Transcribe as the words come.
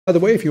By the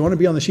way, if you want to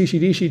be on the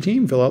CCDC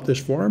team, fill out this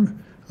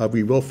form.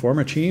 We will form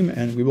a team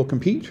and we will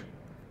compete.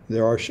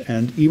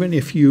 And even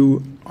if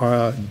you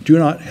aren't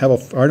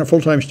a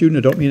full-time student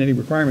and don't meet any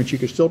requirements, you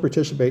can still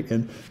participate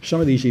in some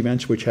of these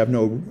events which have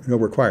no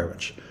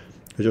requirements.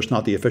 They're just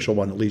not the official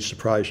one that leads to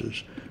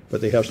prizes,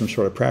 but they have some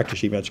sort of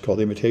practice events called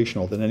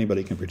invitational that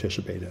anybody can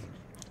participate in.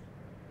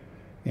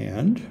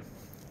 And,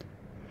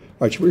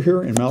 all right, so we're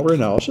here in malware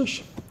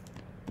analysis.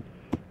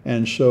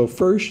 And so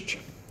first,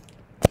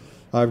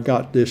 I've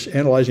got this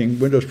analyzing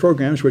Windows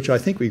programs, which I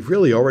think we've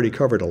really already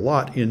covered a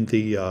lot in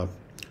the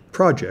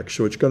project.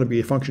 So it's going to be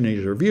a function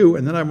user review.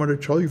 And then I want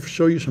to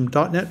show you some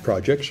 .NET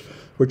projects,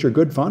 which are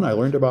good fun. I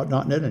learned about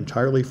 .NET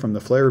entirely from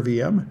the Flare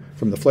VM,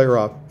 from the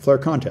Flare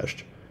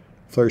contest,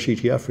 Flare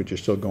CTF, which is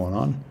still going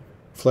on,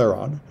 Flare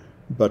on.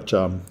 But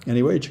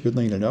anyway, it's a good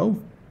thing to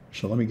know.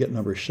 So let me get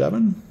number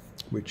 7,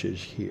 which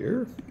is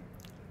here,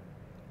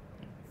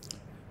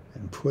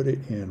 and put it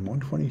in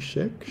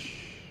 126.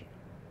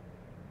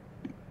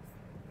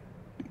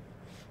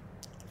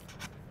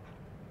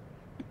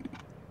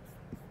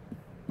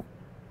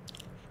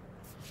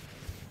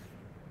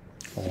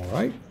 All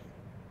right.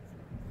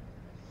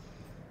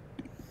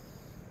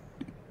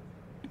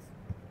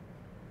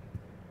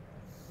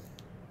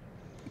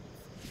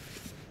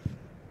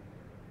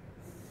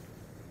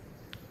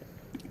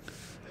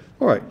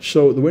 All right,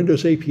 so the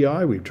Windows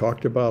API we've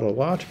talked about a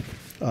lot.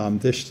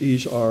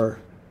 These are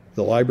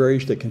the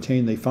libraries that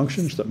contain the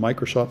functions that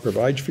Microsoft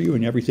provides for you,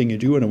 and everything you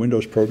do in a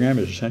Windows program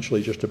is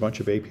essentially just a bunch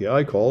of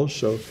API calls,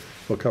 so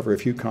we'll cover a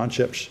few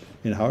concepts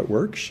in how it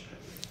works.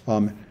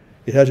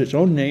 It has its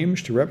own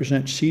names to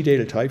represent C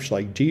data types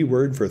like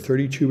dword for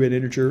 32-bit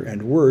integer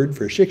and word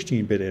for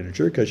 16-bit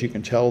integer, because you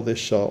can tell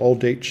this all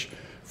dates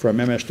from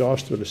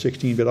MS-DOS to the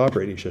 16-bit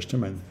operating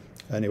system. And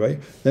anyway,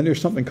 then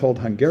there's something called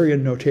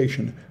Hungarian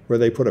notation, where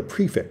they put a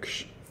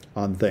prefix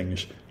on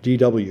things,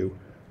 DW,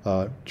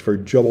 for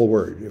double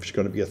word, if it's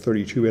going to be a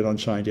 32-bit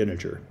unsigned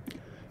integer.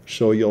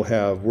 So you'll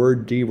have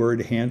word,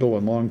 dword, handle,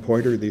 and long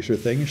pointer. These are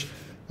things.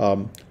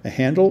 A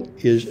handle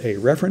is a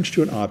reference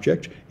to an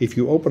object. If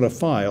you open a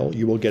file,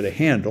 you will get a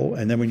handle,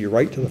 and then when you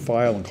write to the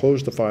file and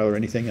close the file or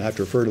anything, you have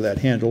to refer to that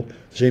handle.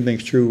 The same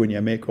thing's true when you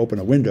open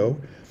a window.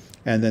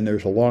 And then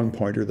there's a long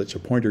pointer that's a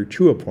pointer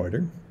to a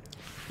pointer.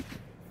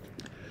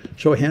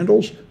 So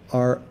handles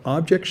are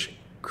objects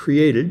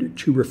created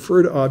to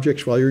refer to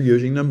objects while you're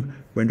using them,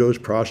 Windows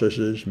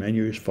processes,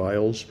 menus,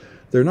 files.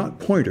 They're not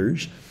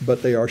pointers,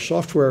 but they are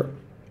software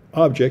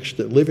objects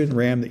that live in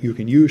RAM that you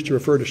can use to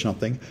refer to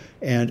something,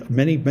 and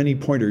many, many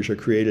pointers are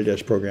created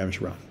as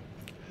programs run.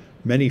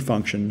 Many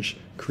functions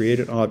create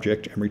an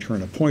object and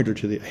return a pointer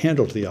to the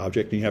handle to the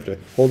object, and you have to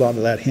hold on to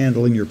that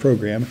handle in your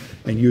program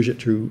and use it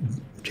to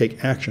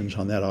take actions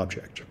on that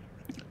object.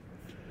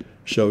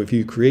 So if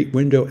you create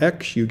window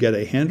X, you get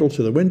a handle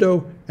to the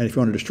window, and if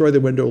you want to destroy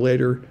the window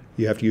later,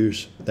 you have to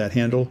use that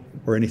handle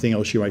or anything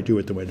else you might do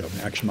with the window,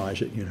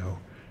 maximize it,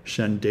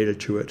 send data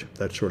to it,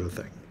 that sort of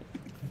thing.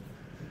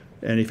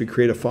 And if you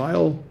create a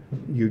file,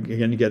 you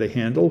get a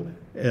handle.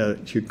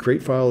 To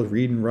create files,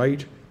 read and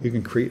write. You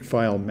can create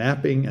file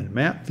mapping and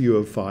map view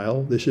of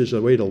file. This is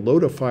a way to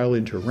load a file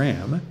into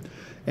RAM,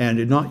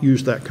 and not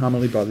used that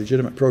commonly by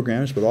legitimate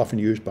programs, but often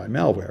used by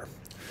malware.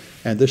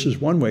 And this is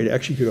one way to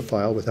execute a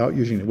file without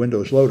using the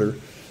Windows loader.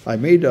 I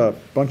made a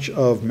bunch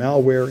of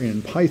malware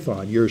in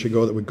Python years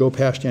ago that would go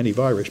past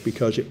antivirus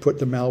because it put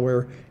the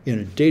malware in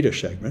a data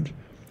segment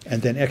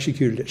and then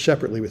executed it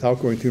separately without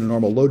going through the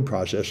normal load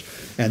process,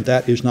 and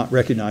that is not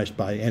recognized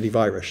by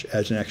antivirus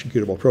as an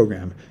executable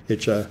program.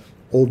 It's an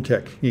old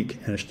technique,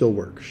 and it still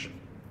works.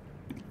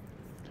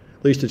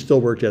 At least it still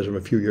worked as of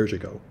a few years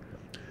ago.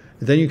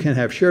 And then you can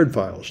have shared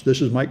files.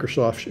 This is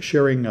Microsoft's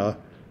sharing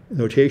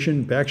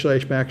notation,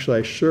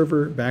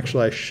 \\server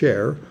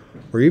 /share,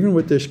 or even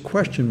with this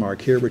question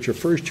mark here, which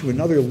refers to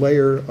another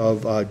layer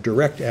of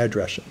direct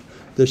addressing.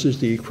 This is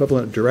the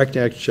equivalent of direct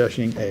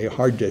accessing a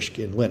hard disk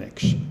in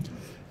Linux.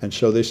 And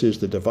so this is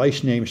the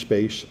device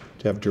namespace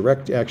to have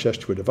direct access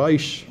to a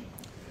device.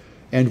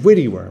 And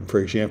WidiWorm, for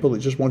example,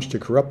 it just wants to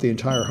corrupt the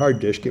entire hard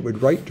disk. It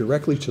would write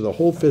directly to the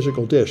whole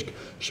physical disk,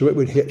 so it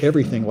would hit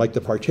everything like the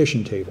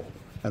partition table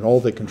and all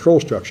the control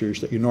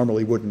structures that you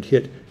normally wouldn't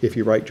hit if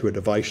you write to a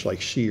device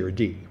like C or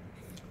D.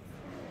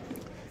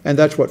 And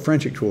that's what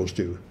forensic tools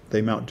do.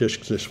 They mount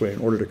disks this way in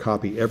order to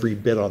copy every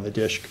bit on the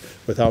disk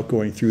without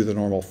going through the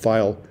normal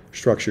file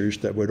structures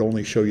that would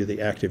only show you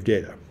the active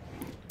data.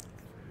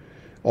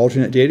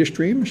 Alternate data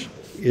streams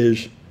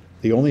is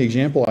the only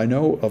example I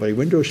know of a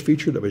Windows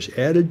feature that was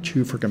added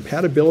for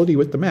compatibility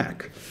with the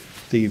Mac.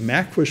 The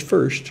Mac was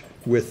first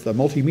with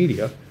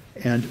multimedia,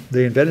 and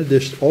they invented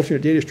this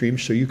alternate data stream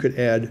so you could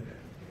add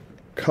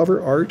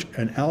cover art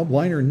and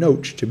liner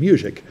notes to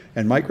music,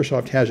 and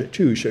Microsoft has it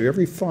too. So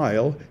every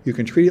file, you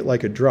can treat it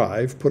like a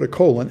drive, put a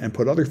colon, and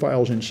put other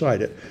files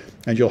inside it,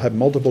 and you'll have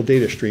multiple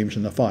data streams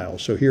in the file.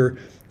 So here,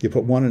 you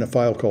put one in a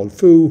file called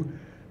foo,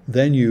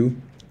 then you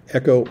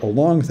echo a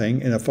long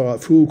thing in a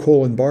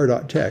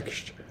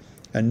foo::bar.txt,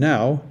 and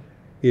now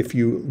if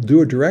you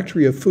do a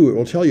directory of foo, it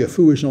will tell you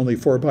foo is only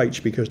 4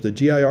 bytes because the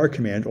dir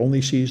command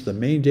only sees the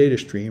main data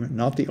stream,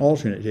 not the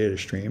alternate data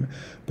stream.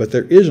 But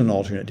there is an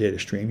alternate data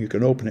stream. You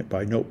can open it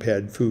by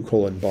notepad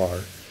foo:\bar.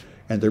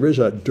 And there is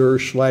a dir/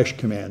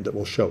 command that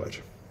will show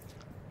it.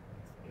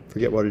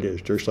 Forget what it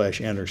is,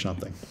 dir/n or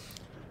something.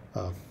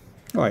 All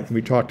right, and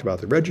we talked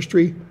about the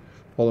registry,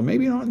 although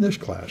maybe not in this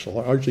class,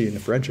 largely in the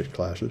forensics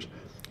classes.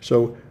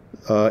 So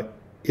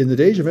in the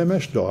days of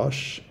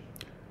MS-DOS,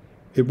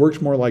 it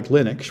works more like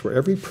Linux, where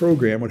every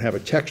program would have a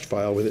text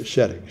file with its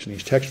settings. And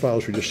these text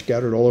files were just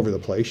scattered all over the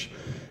place.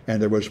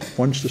 And there was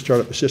ones to start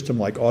up a system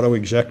like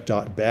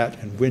autoexec.bat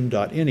and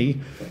win.ini.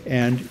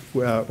 And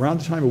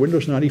around the time of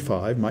Windows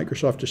 95,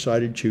 Microsoft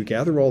decided to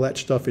gather all that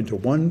stuff into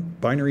one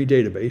binary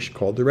database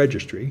called the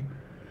registry,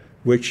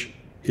 which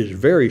is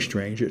very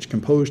strange. It's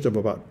composed of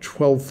about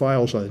 12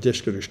 files on a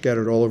disk that are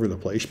scattered all over the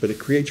place, but it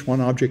creates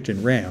one object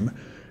in RAM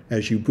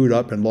as you boot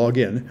up and log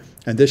in.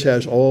 And this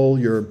has all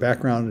your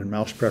background and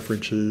mouse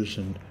preferences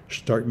and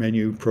start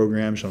menu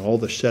programs and all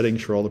the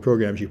settings for all the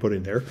programs you put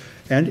in there.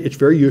 And it's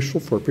very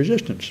useful for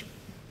persistence.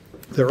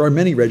 There are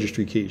many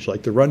registry keys,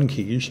 like the run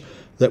keys,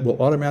 that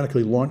will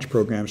automatically launch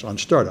programs on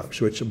startup.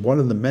 So it's one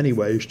of the many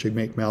ways to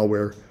make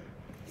malware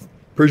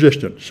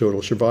persistent, so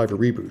it'll survive a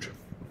reboot.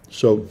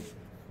 So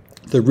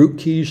the root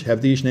keys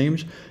have these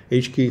names: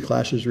 HKey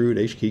classes root,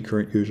 HKey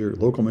current user,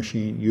 local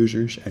machine,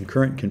 users, and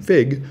current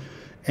config.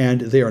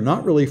 And they are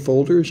not really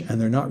folders, and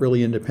they're not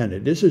really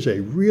independent. This is a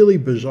really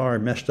bizarre,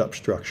 messed up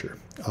structure.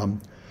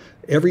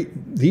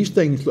 These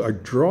things are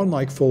drawn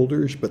like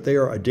folders, but they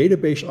are a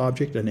database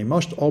object, and they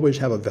must always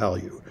have a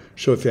value.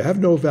 So if you have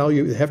no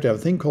value, they have to have a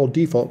thing called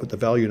default, but the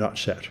value not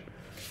set.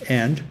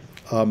 And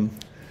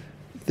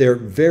they're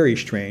very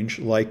strange,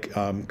 like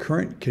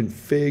current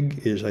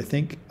config is, I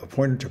think, a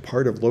pointer to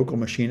part of local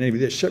machine. Anyway,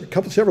 there's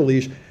several of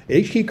these.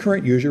 HKey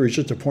current user is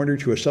just a pointer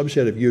to a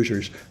subset of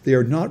users. They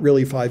are not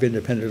really 5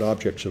 independent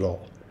objects at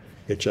all.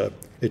 It's a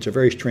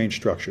very strange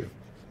structure.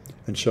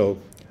 And so,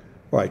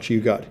 all right, so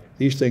you've got,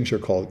 these things are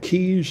called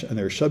keys, and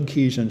there are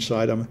subkeys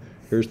inside them.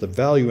 Here's the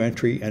value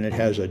entry, and it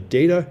has a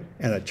data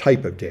and a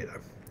type of data.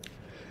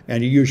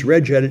 And you use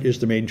regedit is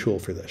the main tool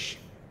for this.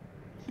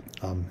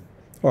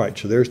 All right,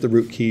 so there's the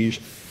root keys.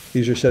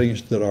 These are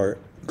settings that are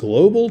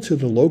global to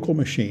the local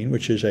machine,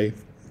 which is a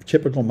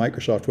typical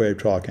Microsoft way of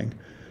talking.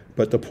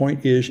 But the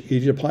point is,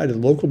 it applies to the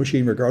local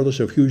machine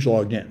regardless of who's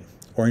logged in,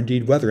 or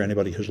indeed whether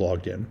anybody has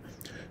logged in.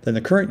 Then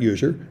the current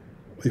user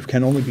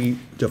can only be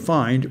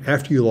defined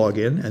after you log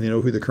in, and you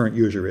know who the current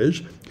user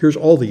is. Here's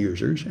all the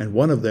users, and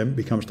one of them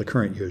becomes the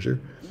current user.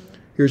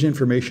 Here's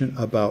information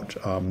about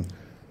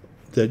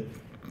the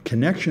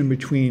connection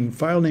between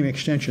file name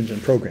extensions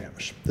and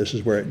programs. This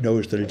is where it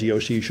knows that a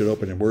DOC should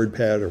open in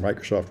WordPad or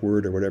Microsoft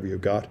Word or whatever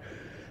you've got.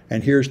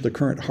 And here's the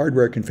current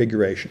hardware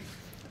configuration,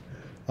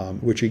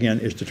 which again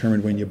is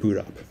determined when you boot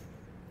up.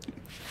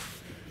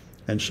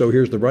 And so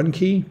here's the run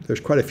key. There's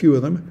quite a few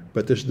of them,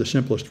 but this is the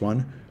simplest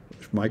one.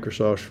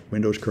 Microsoft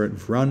Windows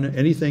current run.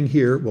 Anything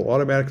here will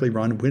automatically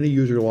run when a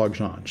user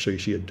logs on. So you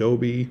see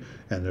Adobe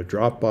and the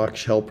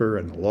Dropbox helper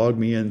and the log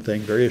me in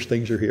thing. Various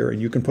things are here,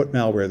 and you can put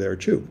malware there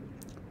too.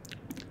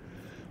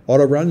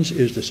 Autoruns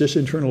is the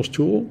sysinternals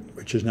tool,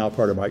 which is now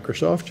part of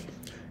Microsoft.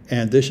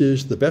 And this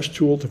is the best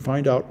tool to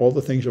find out all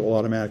the things that will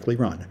automatically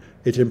run.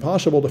 It's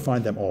impossible to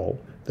find them all.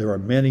 There are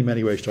many,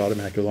 many ways to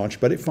automatically launch,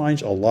 but it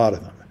finds a lot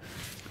of them.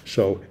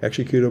 So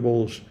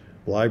executables,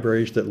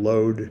 libraries that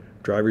load,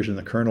 drivers in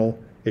the kernel.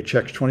 It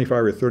checks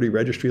 25 or 30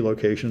 registry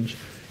locations.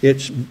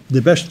 It's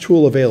the best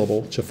tool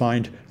available to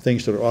find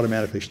things that are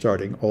automatically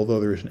starting, although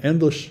there is an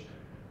endless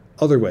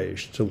other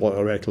ways to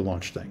automatically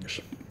launch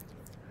things.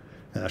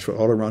 And that's what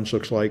autoruns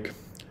looks like,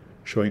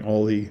 showing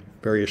all the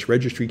various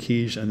registry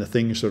keys and the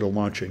things that are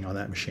launching on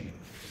that machine.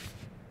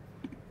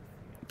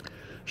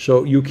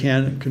 So you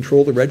can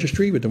control the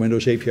registry with the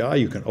Windows API.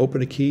 You can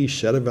open a key,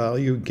 set a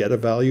value, get a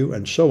value,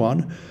 and so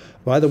on.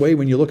 By the way,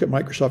 when you look at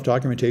Microsoft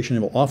documentation, it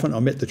will often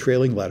omit the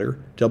trailing letter,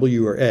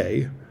 W or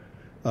A,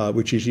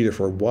 which is either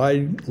for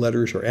wide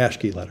letters or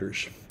ASCII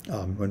letters.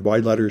 When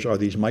wide letters are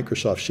these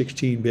Microsoft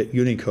 16-bit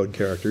Unicode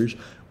characters,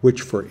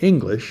 which for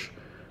English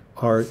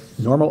are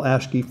normal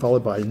ASCII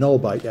followed by a null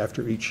byte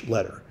after each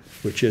letter,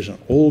 which is an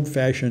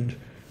old-fashioned,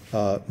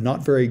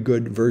 not very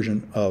good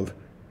version of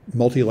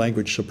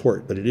multi-language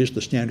support, but it is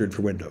the standard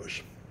for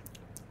Windows.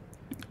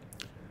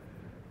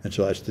 And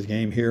so that's the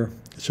game here.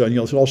 So and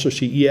you'll also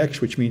see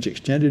EX, which means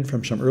extended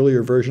from some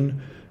earlier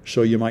version.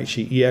 So you might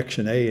see EX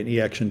and A and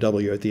EX and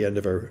W at the end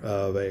of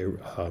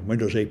a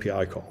Windows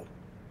API call.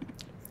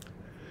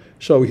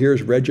 So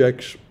here's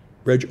regex,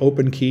 reg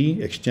open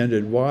key,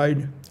 extended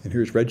wide, and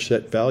here's reg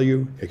set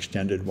value,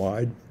 extended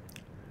wide,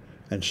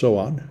 and so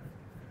on.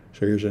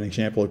 So here's an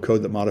example of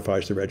code that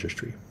modifies the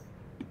registry.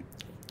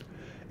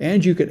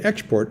 And you can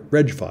export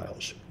reg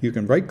files. You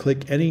can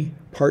right-click any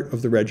part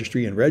of the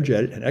registry in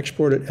regedit and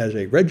export it as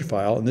a reg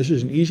file, and this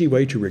is an easy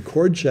way to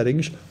record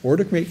settings or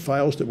to create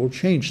files that will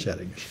change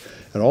settings.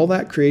 And all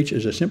that creates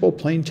is a simple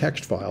plain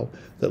text file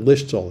that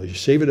lists all these. You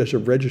save it as a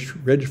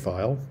reg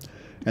file,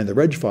 and the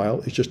reg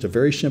file is just a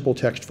very simple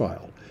text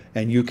file.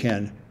 and you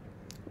can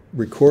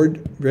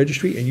record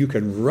registry, and you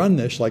can run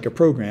this like a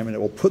program, and it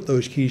will put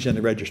those keys in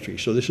the registry.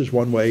 So this is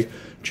one way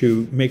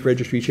to make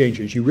registry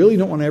changes. You really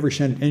don't want to ever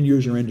send an end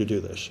user in to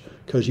do this,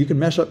 because you can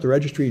mess up the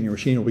registry and your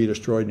machine will be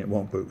destroyed and it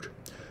won't boot.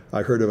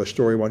 I heard of a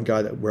story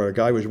where a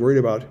guy was worried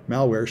about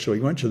malware, so he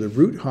went to the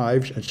root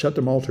hives and set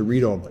them all to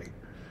read only.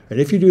 And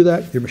if you do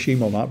that, your machine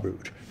will not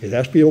boot. It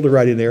has to be able to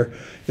write in there.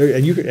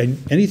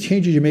 And any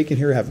changes you make in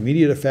here have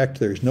immediate effect.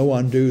 There's no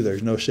undo,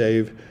 there's no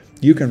save.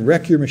 You can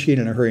wreck your machine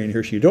in a hurry in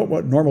here, so you don't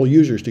want normal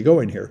users to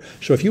go in here.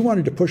 So if you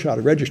wanted to push out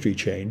a registry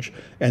change,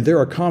 and there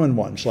are common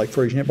ones, like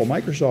for example,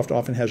 Microsoft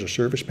often has a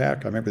service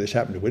pack. I remember this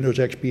happened to Windows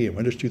XP and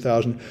Windows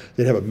 2000.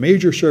 They'd have a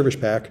major service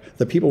pack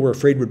that people were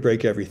afraid would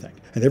break everything.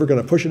 And they were going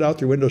to push it out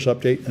through Windows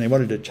Update, and they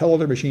wanted to tell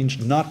other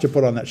machines not to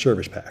put on that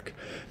service pack.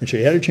 And so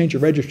you had to change the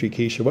registry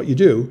key. So what you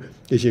do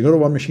is you go to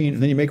one machine,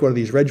 and then you make one of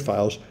these reg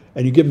files,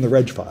 and you give them the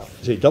reg file.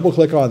 You say, double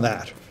click on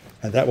that.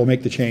 And that will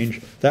make the change.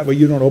 That way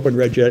you don't open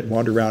regedit and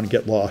wander around and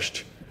get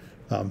lost.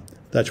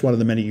 That's one of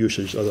the many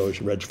uses of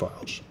those reg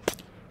files.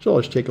 So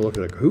let's take a look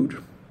at a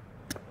Kahoot.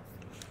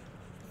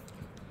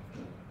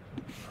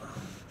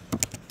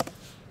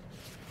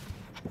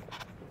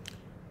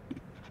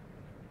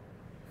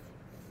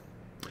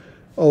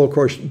 Oh, of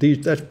course,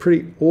 that's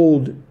pretty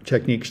old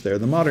techniques there.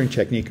 The modern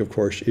technique, of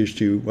course, is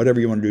to, whatever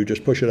you want to do,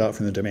 just push it out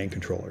from the domain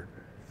controller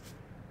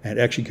and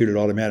execute it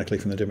automatically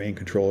from the domain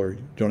controller.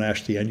 Don't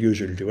ask the end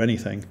user to do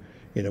anything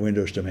in a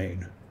Windows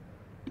domain.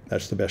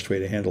 That's the best way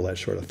to handle that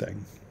sort of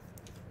thing.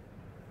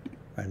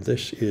 And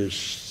this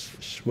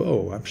is,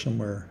 whoa, I'm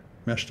somewhere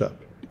messed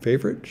up.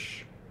 Favorites?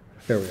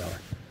 There we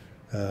are.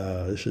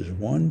 This is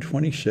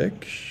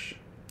 126,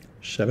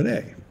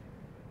 7A.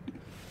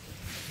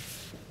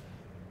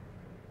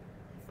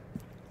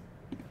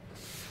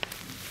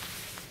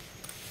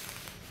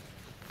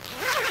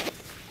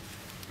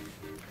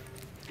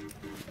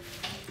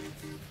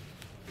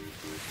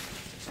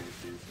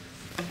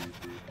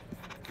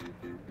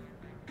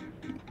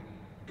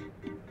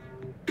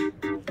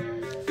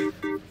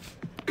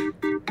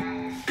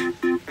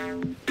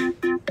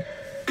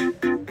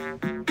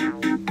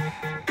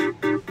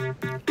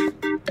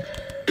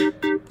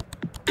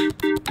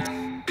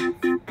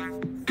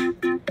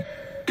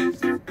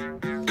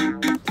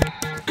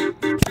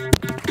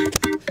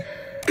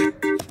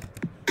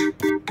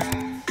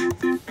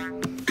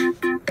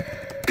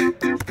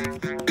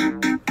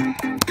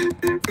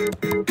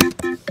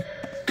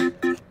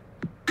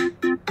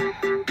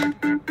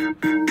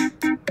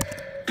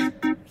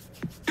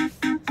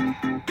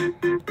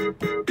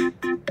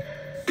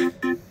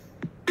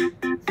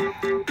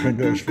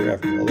 Windows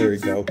forever. Well, there you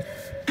go.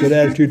 Good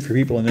attitude for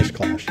people in this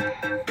class,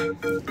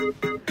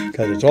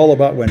 because it's all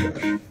about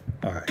Windows.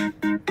 All right.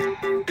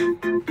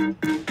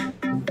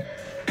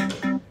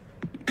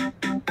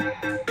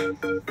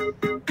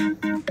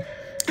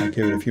 I'll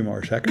give it a few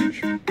more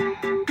seconds.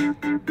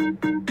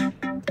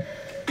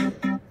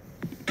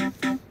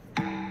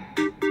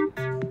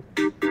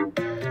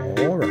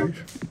 All right.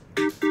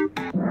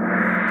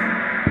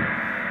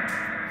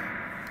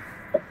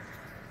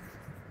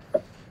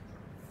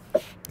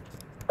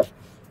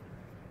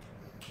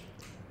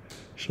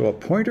 So a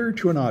pointer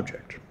to an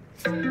object.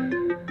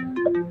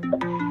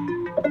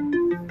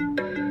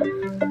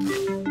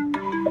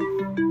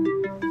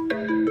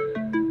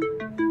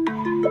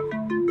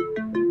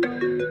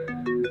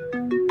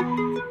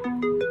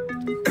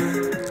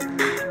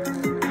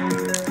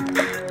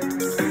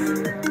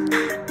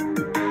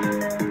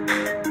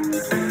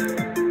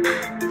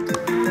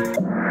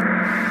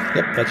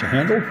 Yep, that's a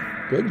handle.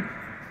 Good.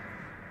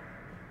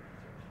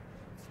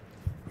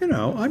 You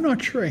know, I'm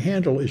not sure a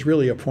handle is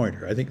really a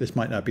pointer. I think this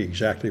might not be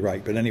exactly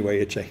right, but anyway,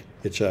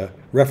 it's a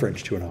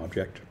reference to an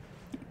object.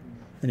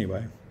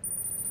 Anyway.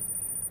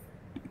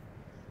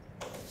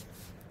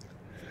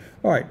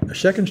 All right, a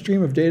second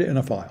stream of data in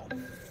a file.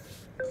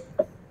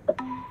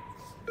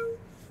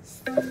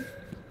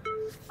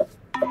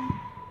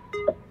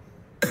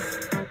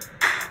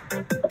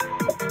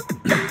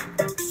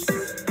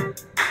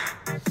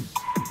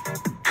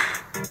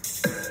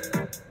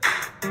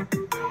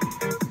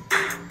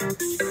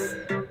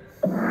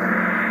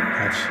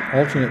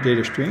 Alternate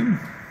data stream,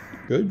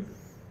 good.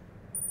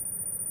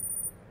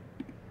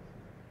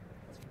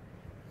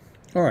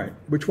 All right,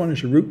 which one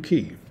is the root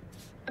key?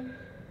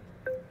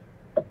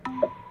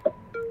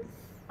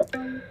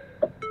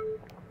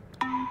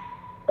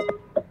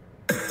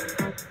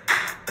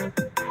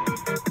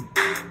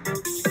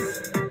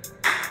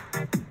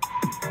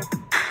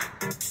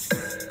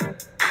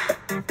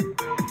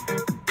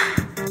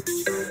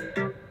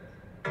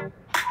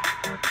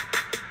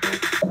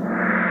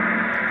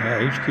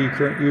 H key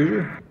current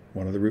user.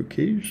 One of the root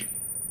keys.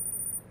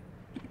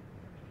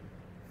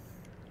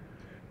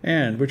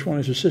 And which one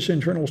is the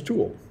sysinternals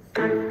tool?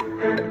 That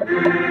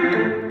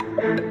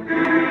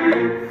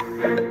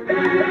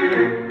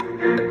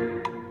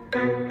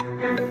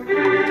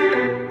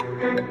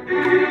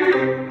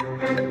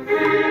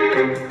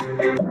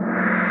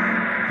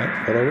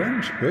photo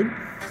runs, good.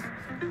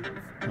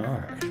 All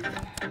right.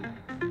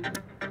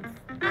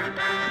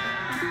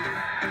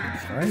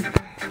 All right.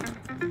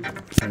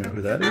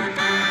 who that is. I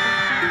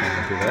don't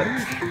know who that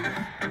is.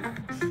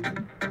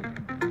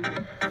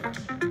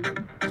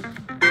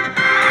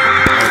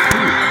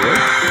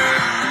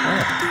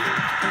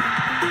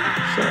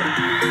 So,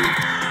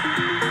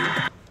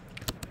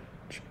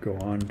 let's go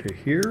on to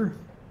here.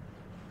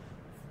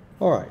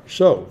 All right,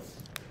 so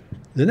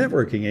the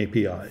networking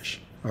APIs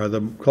are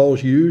the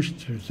calls used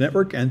to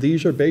network, and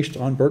these are based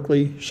on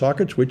Berkeley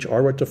sockets, which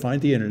are what define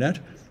the internet.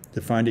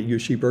 Defined at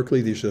UC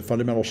Berkeley, these are the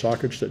fundamental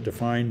sockets that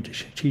define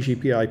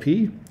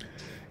TCP/IP,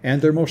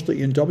 and they're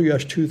mostly in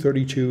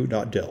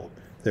WS232.dil.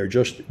 They're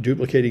just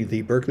duplicating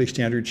the Berkeley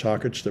standard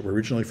sockets that were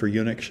originally for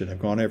Unix and have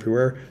gone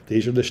everywhere.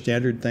 These are the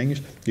standard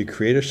things. You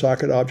create a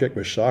socket object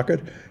with socket,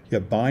 you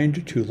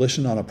bind to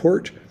listen on a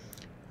port.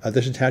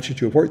 This attaches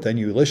to a port, then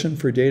you listen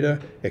for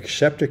data,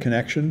 accept a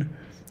connection.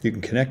 You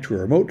can connect to a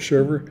remote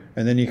server,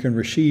 and then you can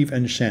receive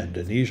and send.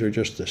 And these are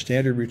just the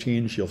standard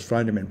routines. You'll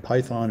find them in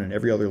Python and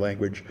every other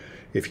language.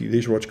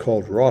 These are what's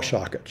called raw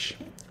sockets.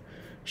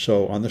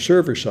 So on the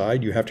server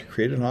side, you have to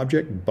create an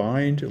object,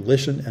 bind,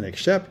 listen, and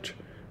accept,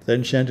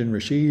 then send and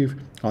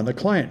receive. On the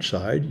client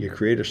side, you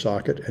create a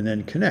socket and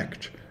then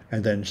connect,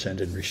 and then send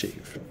and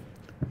receive.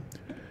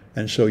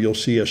 And so you'll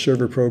see a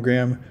server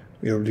program.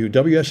 It'll do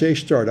WSA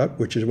startup,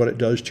 which is what it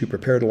does to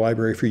prepare the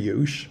library for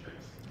use,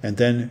 and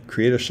then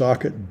create a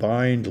socket,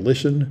 bind,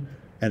 listen,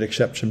 and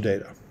accept some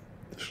data.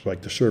 This is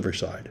like the server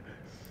side.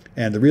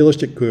 And the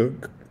realistic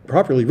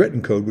properly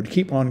written code would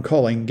keep on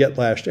calling get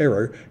last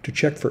error to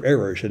check for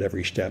errors at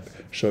every step,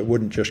 so it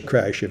wouldn't just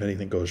crash if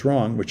anything goes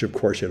wrong, which of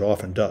course it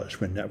often does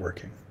when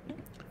networking.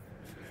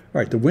 All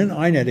right, the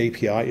WinINet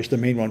API is the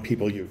main one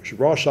people use.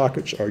 Raw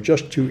sockets are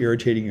just too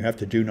irritating. You have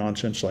to do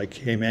nonsense like,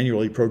 hey,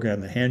 manually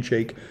program the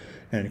handshake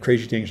and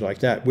crazy things like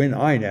that.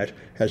 WinINet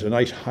has a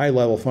nice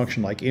high-level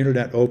function like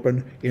internet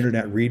open,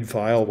 internet read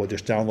file. We'll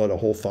just download a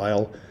whole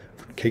file,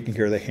 taking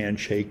care of the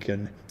handshake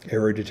and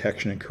error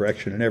detection and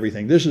correction and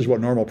everything. This is what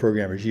normal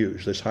programmers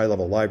use, this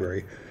high-level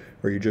library,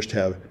 where you just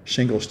have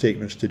single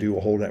statements to do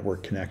a whole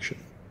network connection.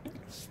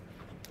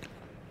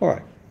 All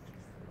right.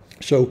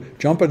 So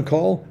jump and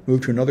call,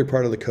 move to another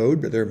part of the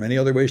code, but there are many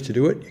other ways to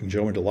do it. You can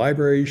go into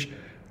libraries,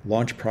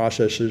 launch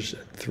processes,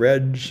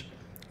 threads,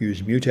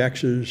 use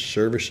mutexes,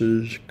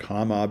 services,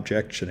 COM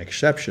objects, and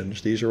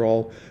exceptions. These are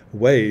all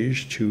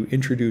ways to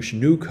introduce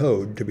new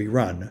code to be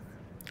run.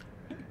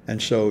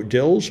 And so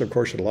DILs, of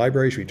course, are the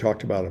libraries. We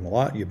talked about them a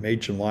lot. You've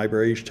made some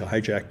libraries to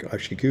hijack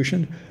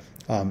execution.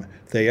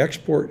 They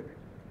export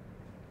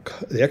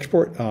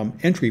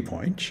entry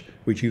points,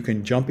 which you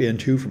can jump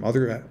into from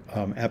other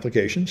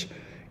applications.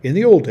 In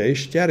the old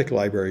days, static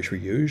libraries were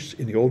used.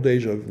 In the old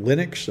days of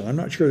Linux, and I'm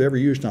not sure they ever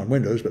used on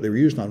Windows, but they were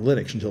used on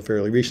Linux until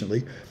fairly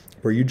recently,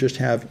 where you just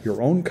have your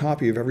own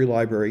copy of every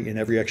library in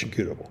every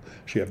executable.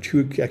 So you have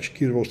two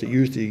executables that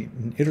use the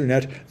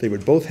internet. They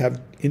would both have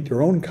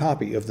their own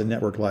copy of the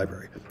network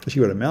library.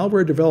 So would a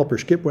malware developer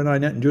skip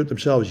WinINet and do it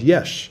themselves?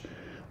 Yes.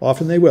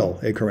 Often they will.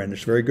 Hey, Corinne,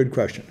 it's a very good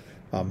question.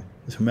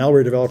 So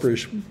malware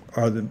developers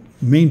are the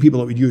main people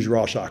that would use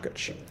raw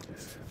sockets.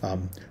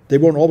 They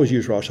won't always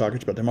use raw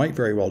sockets, but they might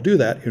very well do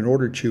that in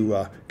order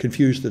to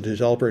confuse the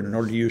developer and in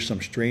order to use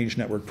some strange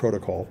network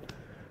protocol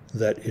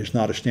that is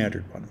not a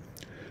standard one.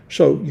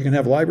 So you can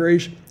have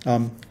libraries.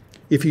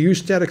 If you use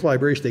static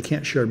libraries, they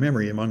can't share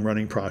memory among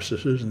running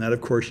processes, and that,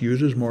 of course,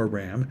 uses more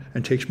RAM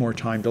and takes more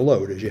time to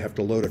load, as you have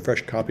to load a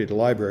fresh copy of the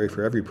library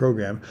for every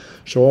program.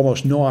 So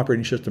almost no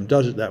operating system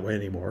does it that way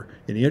anymore.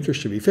 In the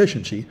interest of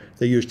efficiency,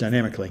 they use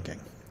dynamic linking.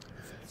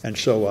 And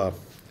so, all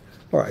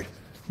right,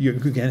 you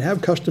can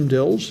have custom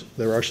DILs.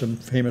 There are some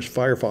famous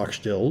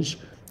Firefox DILs,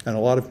 and a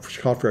lot of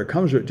software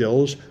comes with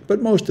DILs,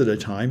 but most of the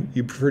time,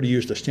 you prefer to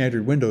use the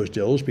standard Windows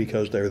DILs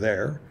because they're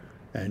there,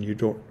 and you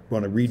don't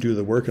want to redo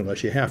the work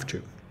unless you have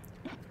to.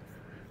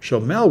 So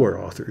malware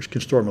authors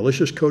can store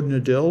malicious code in a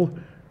DIL.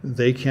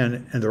 They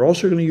can, and they're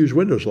also going to use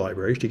Windows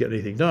libraries to get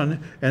anything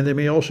done, and they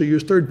may also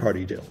use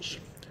third-party DILs.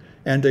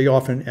 And they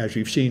often, as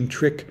we've seen,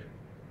 trick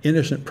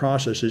innocent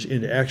processes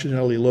into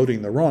accidentally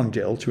loading the wrong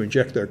DIL to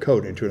inject their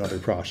code into another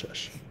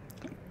process.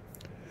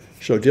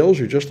 So DILs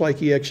are just like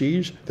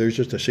EXEs. There's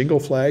just a single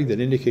flag that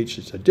indicates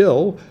it's a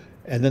DIL,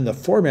 and then the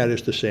format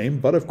is the same,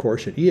 but of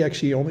course an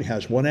EXE only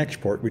has one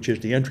export, which is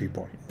the entry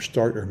point,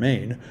 start or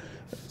main.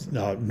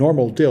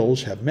 Normal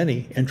DILs have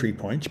many entry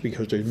points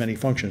because there's many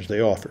functions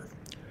they offer.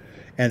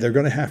 And they're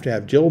going to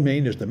have DIL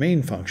main as the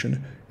main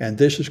function, and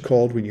this is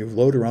called when you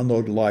load or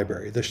unload a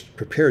library. This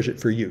prepares it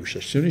for use.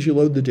 As soon as you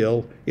load the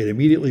DIL, it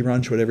immediately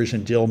runs whatever's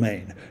in DIL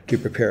main to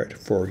prepare it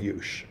for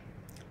use.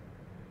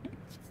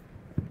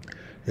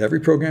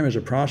 Every program is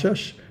a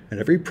process, and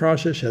every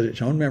process has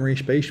its own memory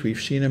space. We've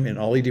seen them in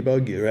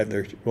OllyDebug. You have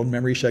their own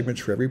memory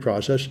segments for every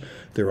process,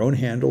 their own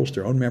handles,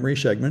 their own memory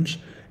segments,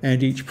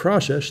 and each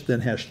process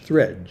then has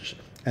threads.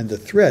 And the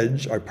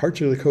threads are parts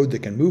of the code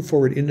that can move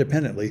forward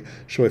independently,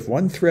 so if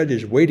one thread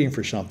is waiting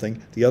for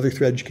something, the other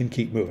threads can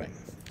keep moving,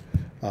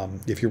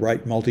 if you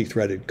write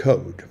multi-threaded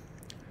code.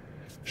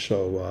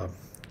 So,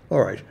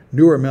 all right,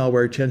 newer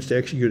malware tends to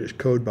execute its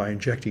code by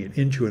injecting it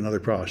into another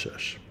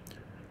process.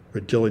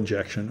 with DIL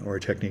injection or a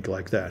technique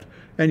like that.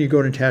 And you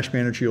go into Task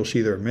Manager, you'll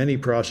see there are many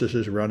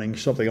processes running,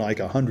 something like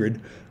 100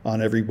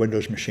 on every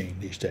Windows machine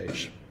these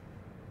days.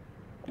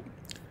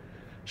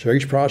 So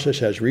each process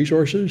has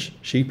resources,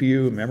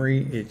 CPU,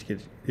 memory.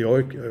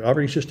 The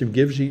operating system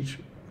gives each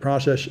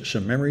process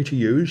some memory to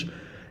use.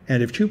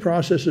 And if two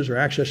processes are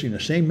accessing the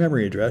same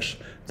memory address,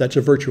 that's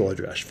a virtual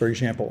address. For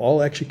example, all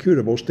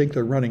executables think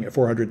they're running at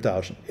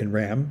 400,000 in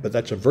RAM, but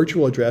that's a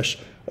virtual address.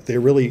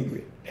 They're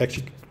really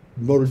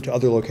loaded to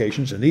other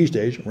locations, and these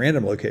days,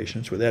 random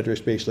locations with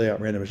address-based layout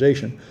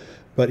randomization,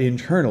 but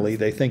internally,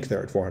 they think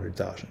they're at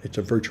 400,000. It's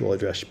a virtual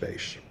address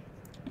space.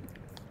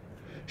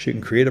 So you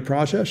can create a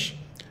process,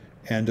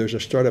 and there's a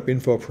startup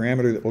info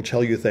parameter that will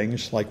tell you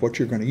things like what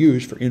you're going to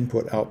use for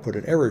input, output,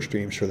 and error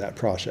streams for that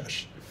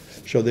process.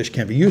 So this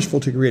can be useful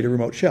to create a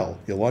remote shell.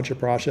 You launch a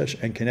process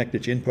and connect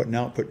its input and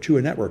output to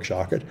a network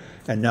socket,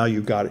 and now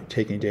you've got it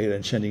taking data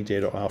and sending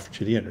data off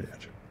to the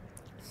internet.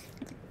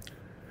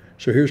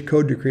 So here's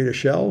code to create a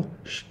shell,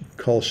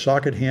 call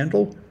socket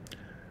handle,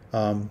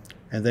 and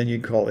then you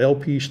call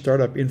LP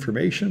startup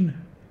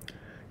information,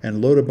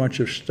 and load a bunch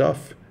of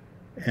stuff,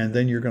 and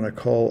then you're going to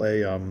call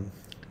a,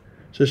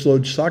 so this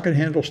loads socket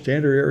handle,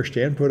 standard error,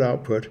 stand put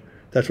output.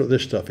 That's what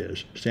this stuff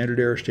is, standard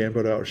error, stand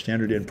put out,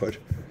 standard input.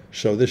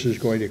 So this is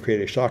going to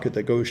create a socket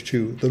that goes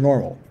to the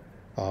normal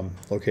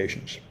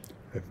locations.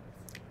 So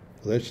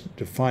that's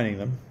defining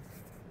them.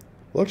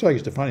 It looks like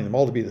it's defining them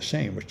all to be the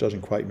same, which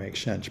doesn't quite make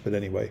sense, but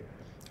anyway.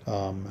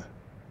 All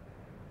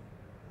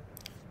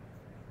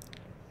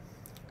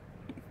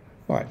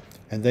right,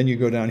 and then you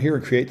go down here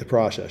and create the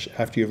process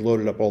after you've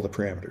loaded up all the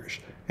parameters.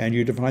 And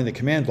you define the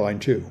command line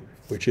too,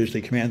 which is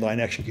the command line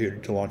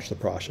executed to launch the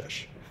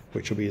process,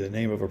 which will be the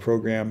name of a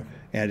program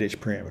and its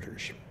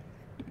parameters.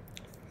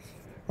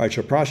 All right,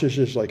 so process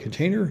is like a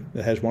container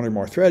that has one or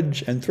more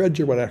threads, and threads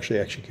are what actually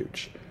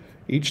executes.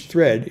 Each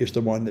thread is the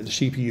one that the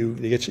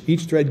CPU,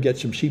 each thread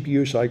gets some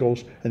CPU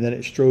cycles, and then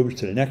it strobes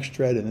to the next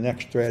thread, and the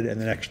next thread,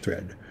 and the next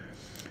thread.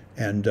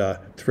 And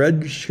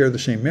threads share the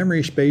same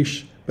memory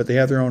space, but they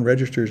have their own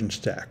registers and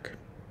stack.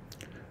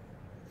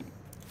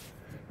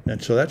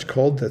 And so that's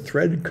called the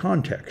thread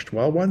context.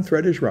 While one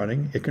thread is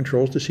running, it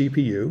controls the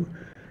CPU,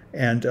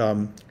 and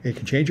it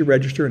can change a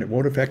register and it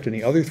won't affect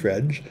any other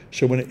threads.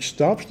 So when it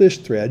stops this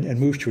thread and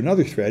moves to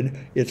another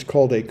thread, it's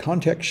called a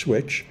context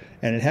switch,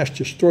 and it has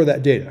to store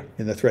that data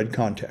in the thread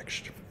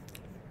context.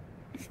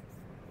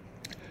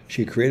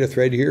 So you create a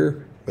thread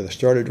here with a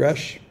start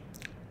address,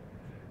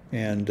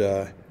 and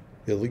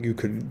you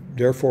could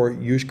therefore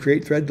use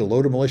create thread to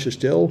load a malicious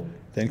DIL,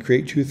 then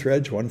create two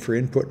threads, one for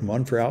input and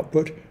one for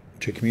output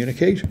to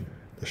communicate,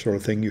 the sort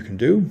of thing you can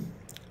do.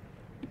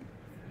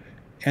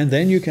 And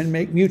then you can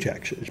make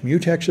mutexes.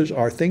 Mutexes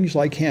are things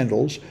like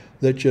handles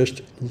that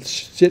just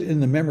sit in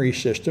the memory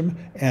system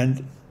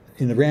and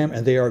in the RAM,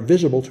 and they are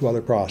visible to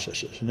other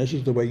processes. And this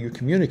is the way you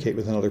communicate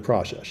with another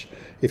process.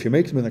 If you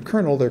make them in the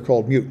kernel, they're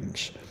called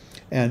mutants.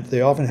 And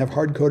they often have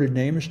hard-coded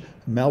names.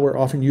 Malware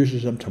often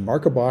uses them to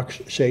mark a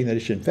box saying that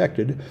it's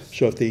infected.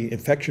 So if the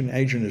infection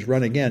agent is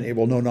run again, it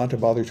will know not to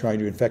bother trying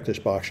to infect this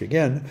box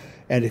again.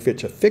 And if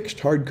it's a fixed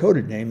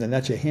hard-coded name, then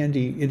that's a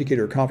handy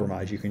indicator of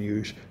compromise you can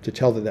use to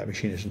tell that that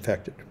machine is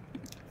infected.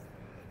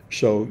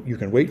 So you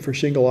can wait for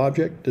single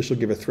object. This will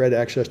give a thread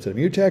access to the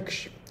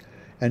mutex.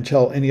 And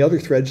tell any other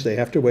threads they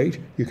have to wait.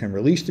 You can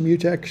release the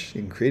mutex,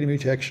 you can create a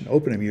mutex and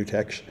open a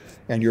mutex,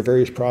 and your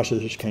various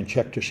processes can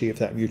check to see if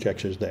that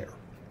mutex is there.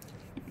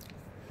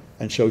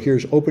 And so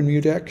here's open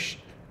mutex,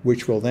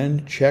 which will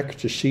then check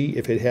to see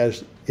if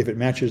it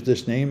matches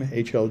this name,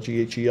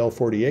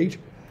 HLGHEL48,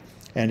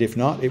 and if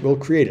not, it will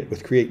create it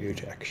with create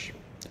mutex.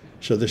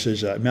 So this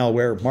is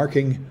malware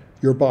marking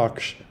your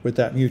box with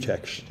that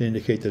mutex to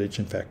indicate that it's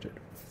infected.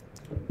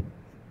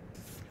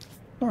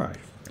 All right,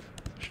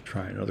 let's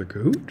try another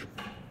Kahoot.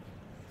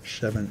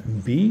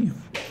 7B.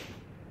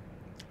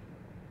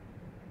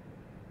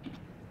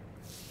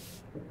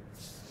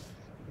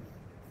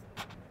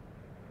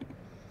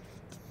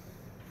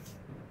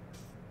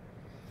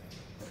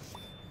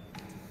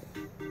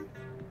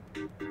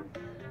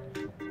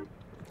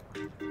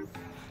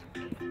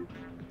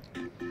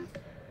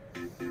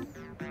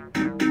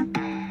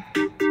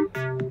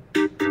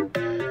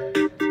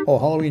 Oh,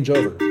 Halloween's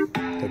over.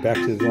 They're back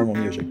to the normal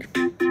music.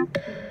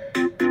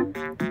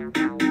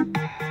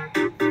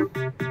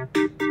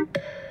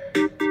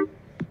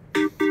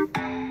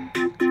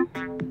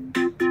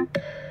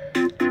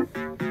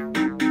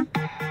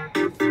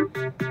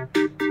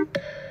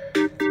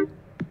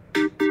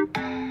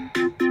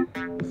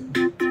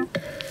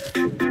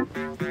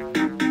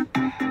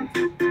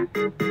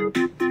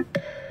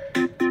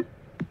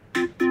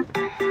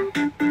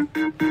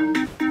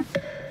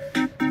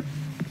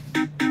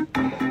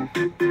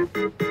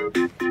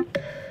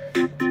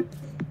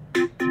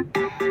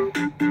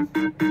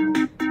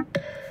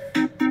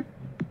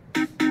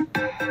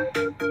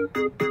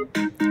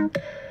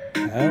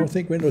 I don't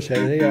think Windows has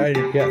AI in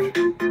it yet,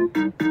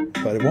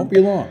 but it won't be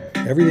long.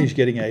 Everything's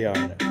getting AI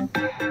in it.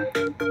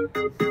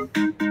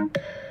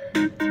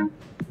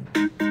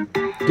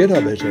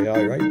 GitHub has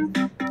AI,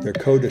 right? Their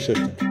code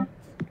assistant.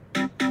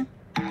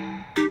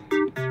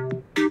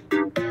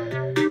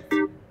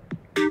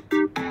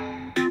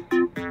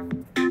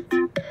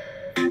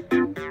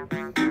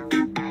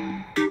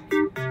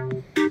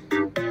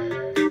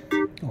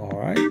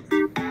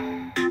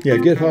 Yeah,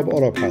 GitHub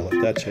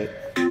Autopilot, that's it.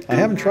 I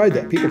haven't tried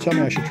that. People tell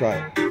me I should try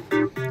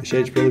it. They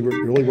say it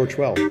really works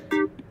well.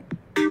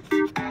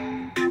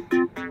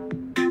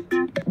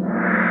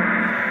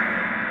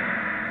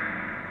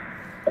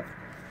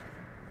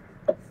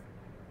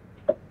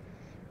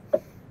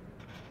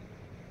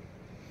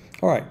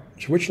 All right,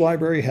 so which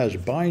library has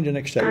bind and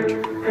accept?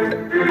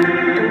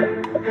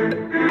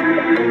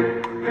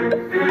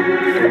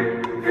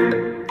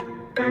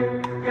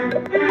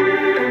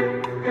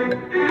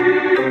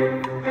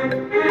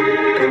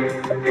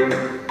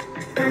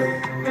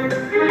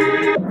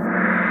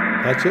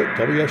 That's it,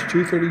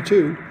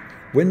 WS232.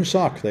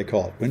 WinSock, they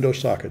call it, Windows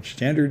sockets,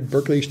 standard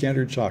Berkeley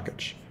standard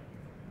sockets.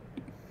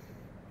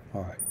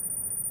 All right.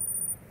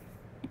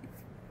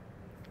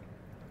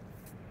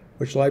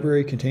 Which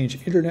library contains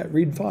internet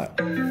read file?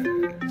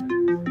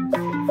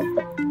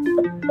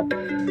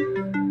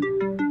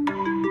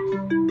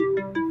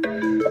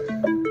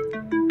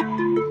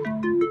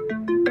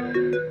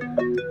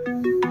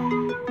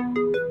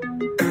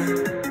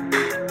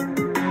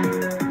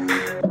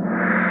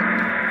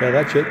 Yeah,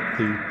 that's it,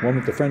 the one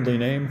with the friendly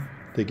name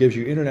that gives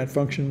you internet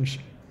functions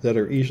that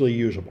are easily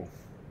usable.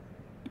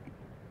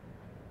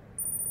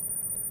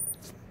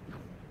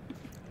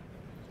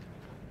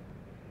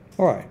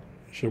 All right,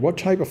 so what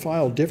type of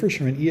file differs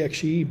from an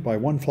exe by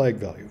one flag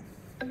value?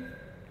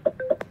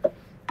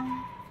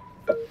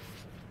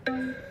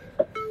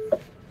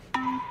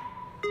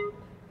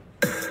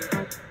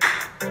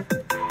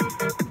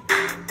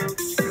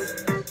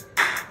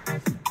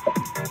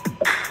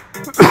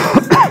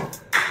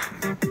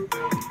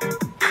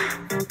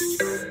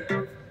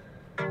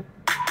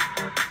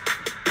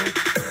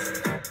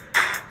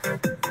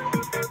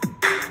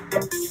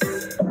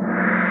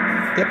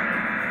 Yep,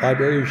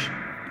 libraries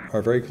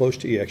are very close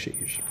to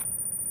EXEs.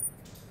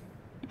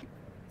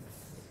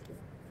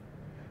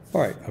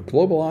 All right, a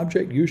global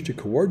object used to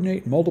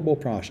coordinate multiple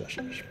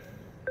processes.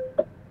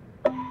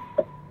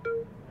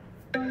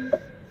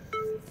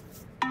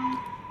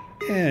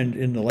 And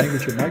in the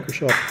language of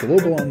Microsoft,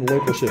 global on the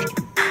local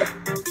system.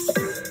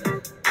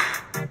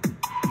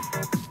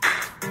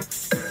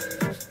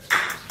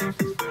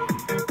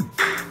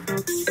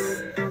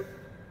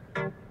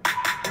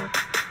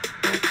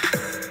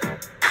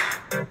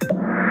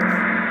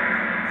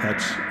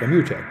 That's a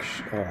mutex.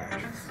 All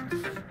right.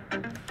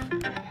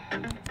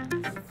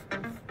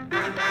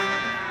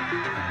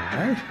 All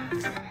right.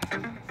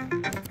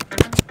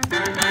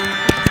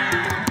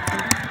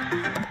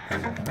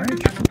 All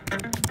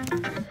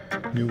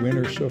right. New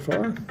winners so far.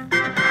 All right.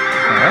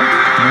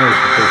 There's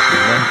the first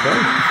one play.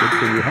 Good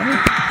for you, honey.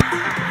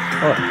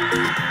 All right.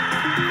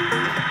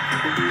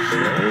 So,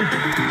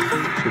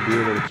 should be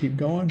able to keep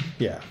going.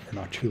 Yeah, we're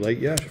not too late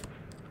yet.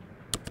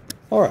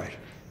 All right.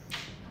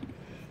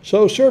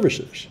 So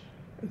services.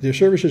 The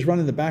services run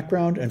in the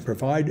background and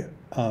provide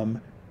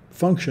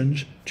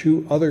functions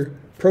to other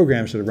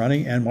programs that are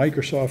running, and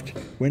Microsoft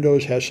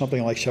Windows has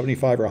something like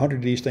 75 or 100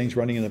 of these things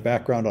running in the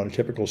background on a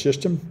typical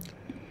system.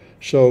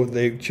 So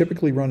they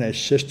typically run as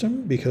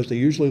system because they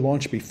usually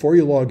launch before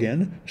you log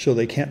in, so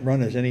they can't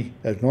run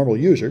as normal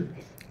user,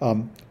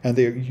 and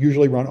they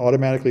usually run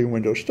automatically when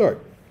Windows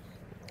start.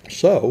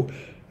 So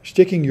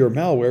sticking your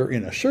malware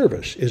in a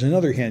service is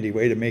another handy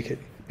way to make it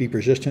be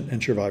persistent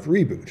and survive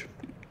reboot.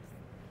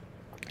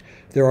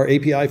 There are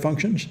API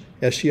functions.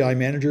 SCI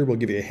Manager will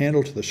give you a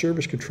handle to the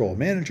service control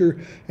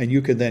manager, and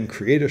you can then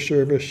create a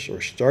service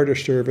or start a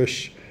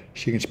service.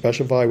 So you can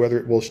specify whether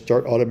it will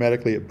start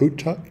automatically at boot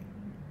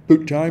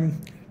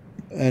time.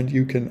 And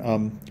you can,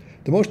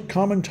 the most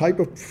common type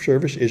of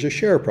service is a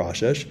share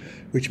process,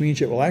 which means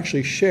it will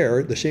actually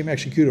share the same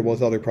executable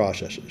with other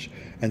processes.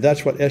 And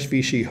that's what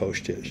SVC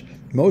host is.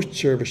 Most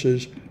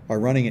services are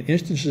running in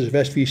instances of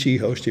SVC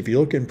host. If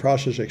you look in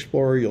Process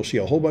Explorer, you'll see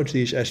a whole bunch of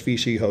these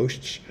SVC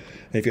hosts.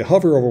 And if you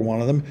hover over one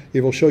of them,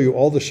 it will show you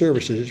all the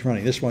services it's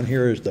running. This one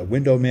here is the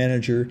window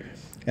manager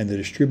and the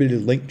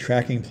distributed link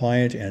tracking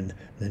client and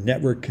the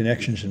network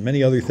connections and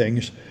many other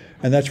things.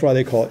 And that's why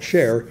they call it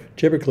share.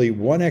 Typically,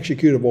 one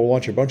executable will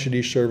launch a bunch of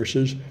these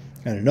services,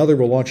 and another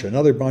will launch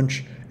another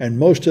bunch, and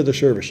most of the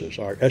services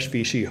are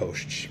SVC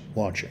hosts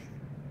launching.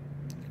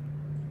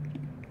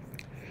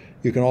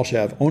 You can also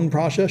have own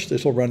process.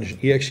 This will run as an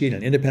exe in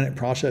an independent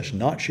process,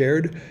 not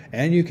shared.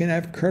 And you can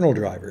have kernel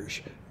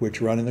drivers, which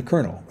run in the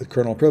kernel with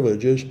kernel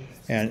privileges.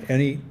 And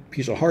any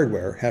piece of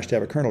hardware has to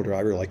have a kernel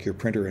driver, like your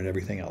printer and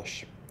everything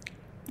else.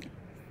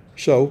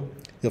 So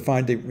you'll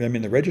find them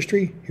in the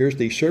registry. Here's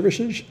the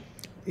services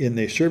in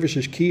the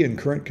services key and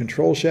current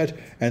control set.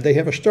 And they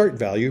have a start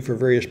value for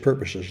various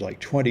purposes, like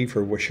 20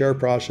 for share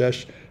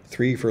process,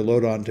 3 for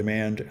load on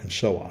demand, and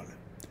so on.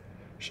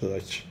 So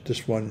that's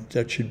this one.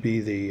 That should be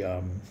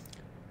the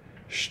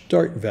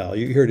start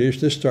value. Here it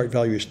is. This start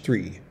value is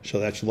 3. So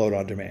that's load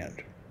on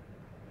demand.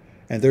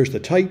 And there's the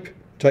type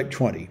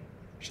 20.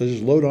 So this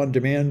is load on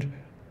demand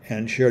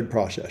and shared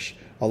process.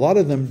 A lot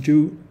of them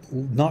do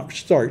not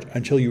start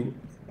until you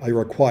are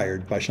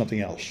required by something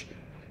else.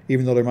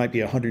 Even though there might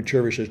be 100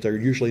 services, they're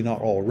usually not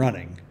all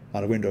running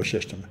on a Windows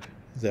system.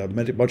 A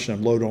bunch of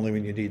them load only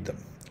when you need them.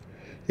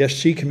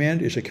 SC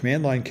command is a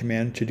command line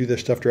command to do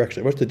this stuff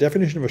directly. What's the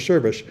definition of a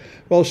service?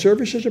 Well, a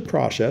service is a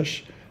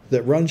process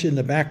that runs in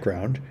the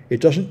background.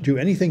 It doesn't do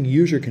anything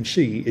user can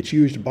see. It's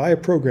used by a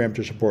program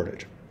to support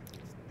it.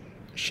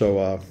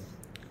 So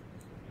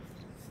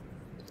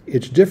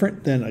it's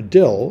different than a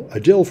DIL. A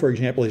DIL, for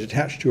example, is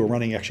attached to a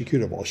running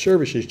executable. A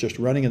service is just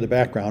running in the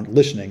background,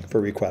 listening for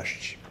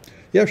requests.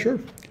 Yeah, sure.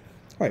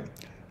 All right.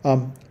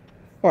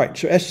 All right,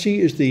 so SC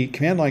is the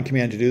command line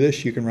command to do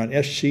this. You can run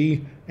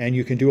SC, and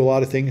you can do a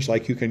lot of things,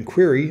 like you can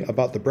query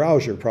about the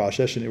browser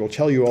process, and it will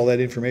tell you all that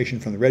information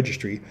from the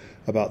registry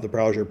about the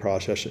browser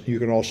process. You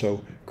can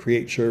also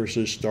create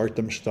services, start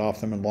them, stop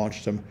them, and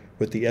launch them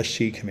with the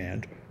SC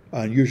command.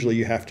 Usually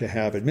you have to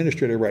have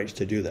administrator rights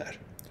to do that.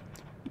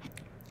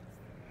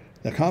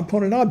 The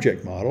component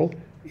object model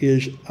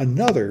is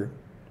another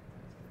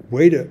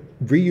way to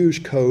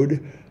reuse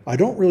code. I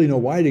don't really know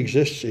why it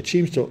exists. It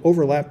seems to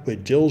overlap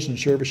with DILs and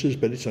services,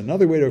 but it's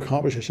another way to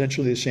accomplish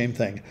essentially the same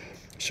thing.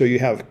 So you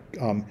have,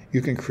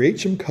 you can create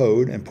some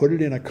code and put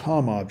it in a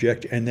COM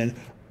object, and then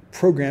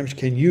programs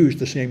can use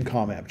the same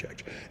COM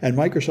object. And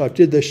Microsoft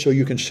did this so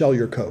you can sell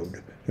your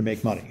code to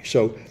make money.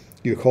 So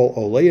you call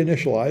OLE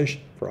initialize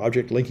for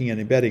object linking and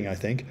embedding, I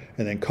think,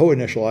 and then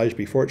co-initialize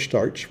before it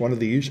starts, one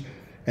of these,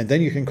 and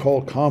then you can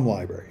call COM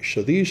libraries.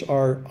 So these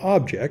are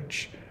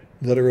objects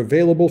that are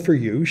available for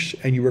use,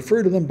 and you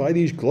refer to them by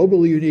these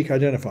globally unique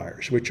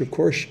identifiers, which of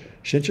course,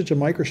 since it's a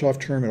Microsoft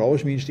term, it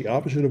always means the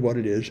opposite of what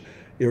it is.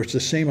 It's the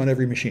same on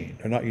every machine.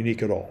 They're not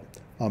unique at all.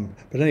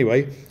 But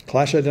anyway,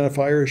 class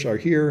identifiers are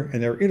here,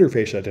 and there are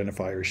interface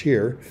identifiers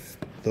here.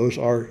 Those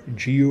are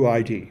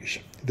GUIDs.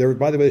 They're,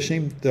 by the way,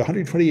 the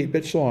 128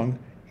 bits long,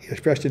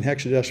 expressed in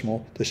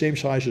hexadecimal, the same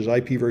size as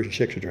IP version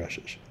 6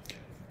 addresses.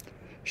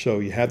 So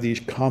you have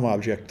these COM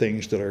object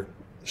things that are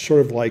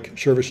sort of like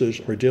services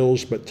or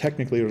DILs, but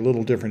technically are a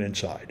little different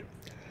inside.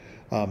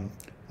 A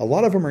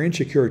lot of them are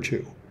insecure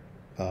too.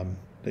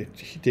 They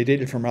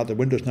dated from about the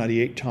Windows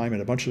 98 time,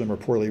 and a bunch of them are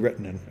poorly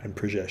written and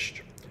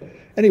persist.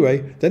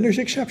 Anyway, then there's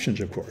exceptions,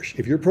 of course.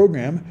 If your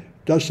program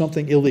does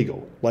something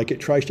illegal, like it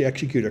tries to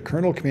execute a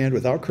kernel command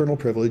without kernel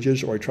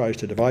privileges, or it tries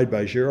to divide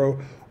by 0,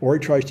 or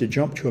it tries to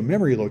jump to a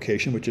memory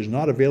location which is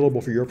not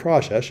available for your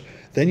process,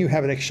 then you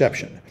have an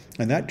exception.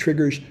 And that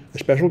triggers a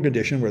special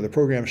condition where the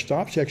program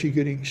stops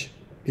executing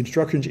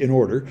instructions in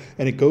order,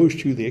 and it goes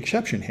to the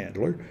exception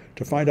handler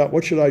to find out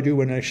what should I do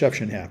when an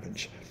exception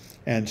happens.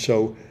 And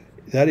so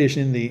that is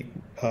in the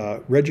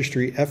register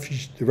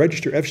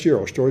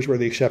F0 stores where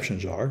the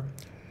exceptions are.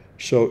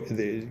 So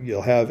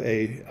you'll have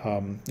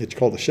it's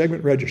called the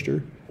segment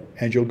register,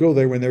 and you'll go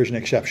there when there's an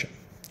exception.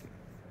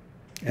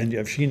 And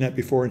I've seen that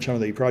before in some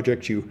of the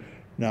projects in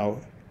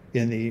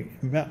the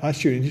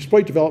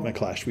exploit development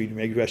class, we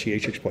make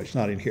SEH exploits,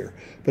 not in here.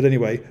 But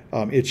anyway,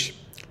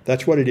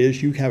 that's what it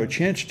is. You have a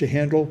chance to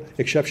handle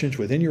exceptions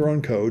within your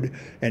own code,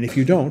 and if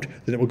you don't,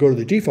 then it will go to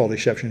the default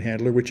exception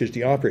handler, which is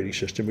the operating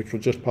system, which will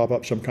just pop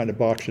up some kind of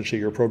box and say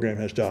your program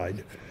has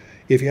died.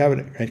 If you have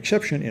an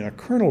exception in a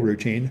kernel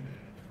routine,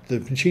 the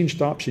machine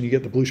stops and you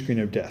get the blue screen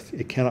of death.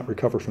 It cannot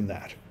recover from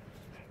that.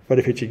 But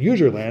if it's in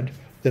user land,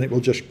 then it will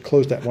just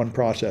close that one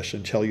process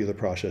and tell you the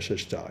process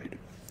has died.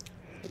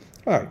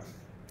 All right,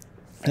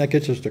 and that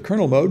gets us to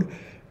kernel mode.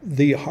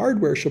 The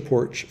hardware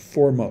supports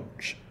 4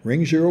 modes: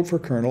 ring 0 for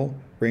kernel,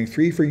 ring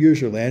 3 for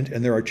user land,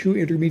 and there are 2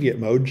 intermediate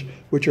modes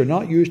which are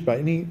not used by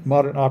any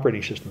modern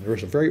operating system. There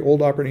was a very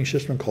old operating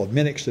system called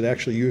Minix that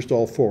actually used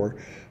all 4,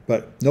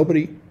 but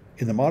nobody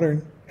in the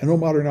no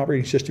modern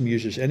operating system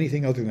uses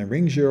anything other than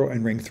ring 0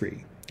 and ring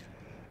 3.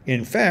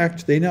 In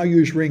fact, they now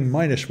use ring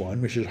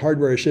 -1, which is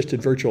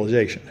hardware-assisted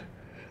virtualization.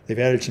 They've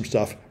added some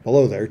stuff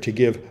below there to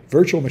give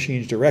virtual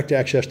machines direct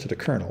access to the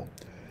kernel.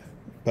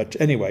 But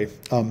anyway,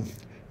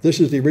 this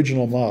is the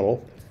original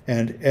model,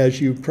 and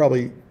as you've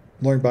probably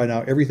learned by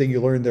now, everything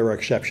you learn, there are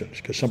exceptions,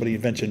 because somebody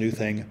invents a new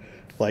thing,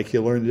 like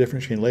you learn the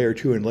difference between layer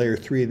 2 and layer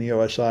 3 in the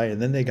OSI,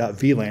 and then they got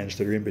VLANs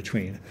that are in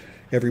between.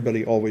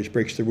 Everybody always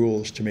breaks the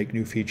rules to make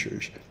new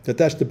features.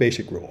 That's the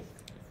basic rule.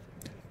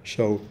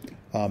 So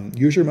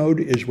user mode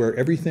is where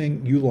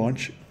everything you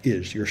launch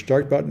is. Your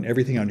start button,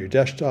 everything on your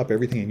desktop,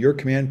 everything in your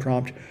command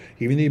prompt,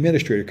 even the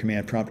administrator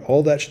command prompt,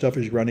 all that stuff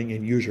is running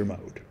in user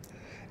mode.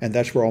 And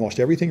that's where almost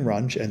everything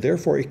runs, and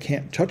therefore it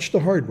can't touch the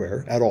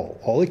hardware at all.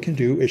 All it can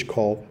do is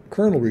call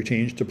kernel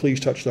routines to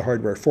please touch the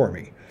hardware for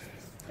me.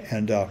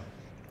 And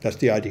that's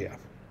the idea.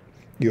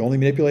 You only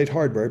manipulate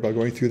hardware by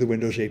going through the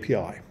Windows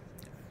API,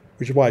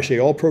 which is why I say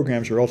all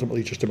programs are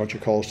ultimately just a bunch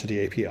of calls to the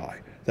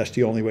API. That's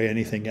the only way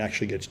anything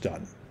actually gets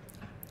done.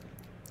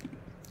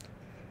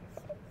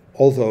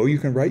 Although you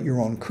can write your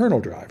own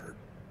kernel driver.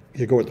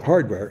 You go with the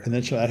hardware, and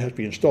then so that has to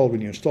be installed when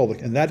you install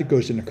it, and that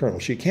goes in the kernel.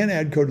 So you can't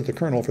add code to the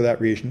kernel for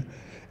that reason,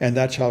 and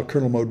that's how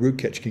kernel mode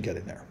rootkits can get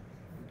in there.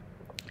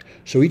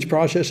 So each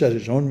process has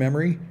its own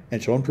memory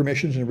and its own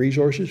permissions and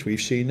resources.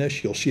 We've seen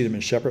this. You'll see them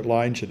in separate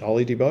lines in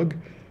Ollie debug.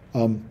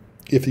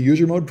 If the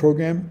user mode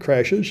program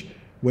crashes,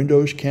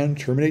 Windows can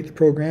terminate the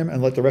program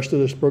and let the rest of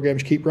the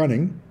programs keep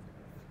running.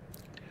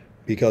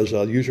 because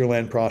user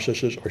land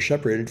processes are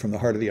separated from the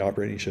heart of the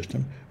operating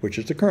system, which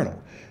is the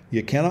kernel.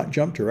 You cannot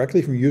jump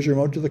directly from user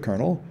mode to the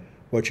kernel.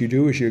 What you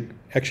do is you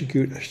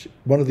execute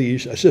one of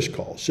these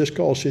syscalls.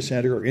 Syscall,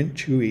 sysenter, or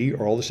int2e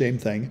are all the same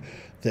thing.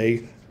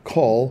 They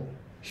call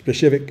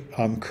specific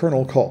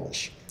kernel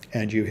calls,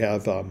 and you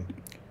have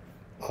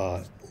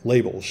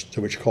labels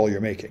to which call you're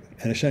making.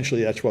 And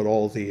essentially that's what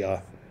all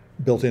the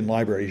built-in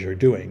libraries are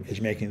doing, is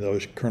making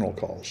those kernel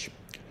calls.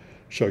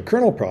 So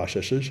kernel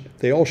processes,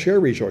 they all share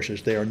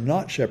resources. They are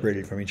not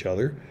separated from each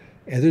other.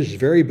 And this is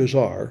very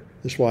bizarre.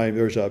 This is why I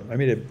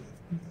made a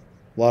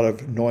lot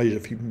of noise a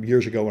few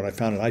years ago when I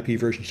found an IP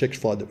version 6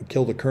 flood that would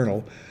kill the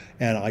kernel.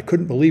 And I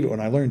couldn't believe it when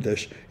I learned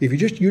this. If you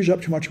just use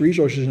up too much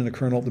resources in the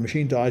kernel, the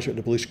machine dies with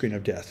the blue screen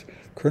of death.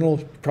 Kernel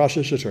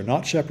processes are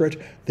not separate.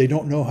 They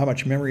don't know how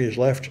much memory is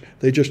left.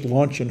 They just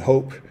launch and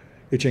hope.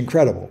 It's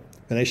incredible.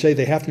 And they say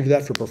they have to do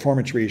that for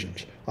performance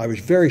reasons. I was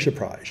very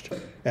surprised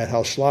at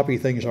how sloppy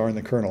things are in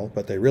the kernel,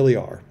 but they really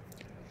are.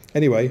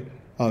 Anyway,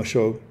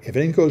 so if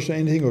anything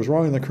goes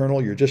wrong in the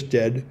kernel, you're just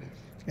dead.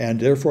 And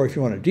therefore, if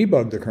you want to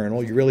debug the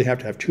kernel, you really have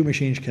to have two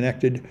machines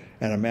connected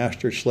and a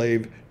master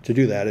slave to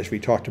do that, as we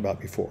talked about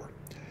before.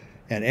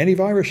 And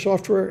antivirus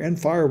software and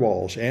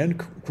firewalls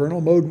and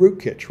kernel mode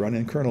rootkits run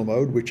in kernel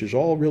mode, which is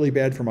all really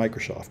bad for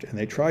Microsoft. And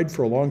they tried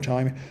for a long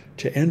time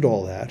to end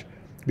all that,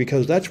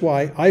 because that's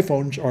why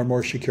iPhones are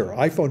more secure.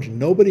 iPhones,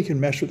 nobody can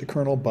mess with the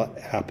kernel but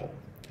Apple.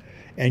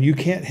 And you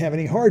can't have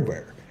any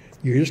hardware.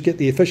 You just get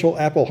the official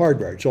Apple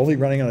hardware. It's only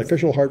running on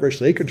official hardware,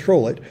 so they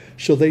control it,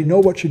 so they know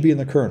what should be in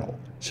the kernel.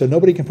 So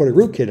nobody can put a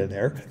rootkit in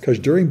there, because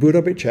during boot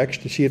up it checks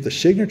to see if the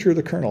signature of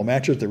the kernel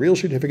matches the real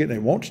certificate, and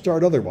it won't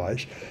start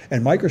otherwise.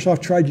 And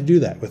Microsoft tried to do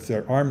that with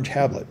their ARM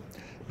tablet.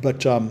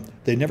 But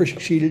they never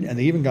succeeded, and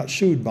they even got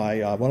sued by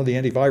one of the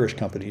antivirus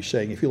companies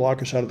saying, if you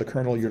lock us out of the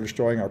kernel, you're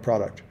destroying our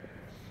product.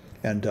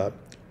 And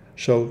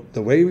so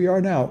the way we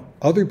are now,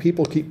 other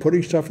people keep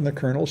putting stuff in the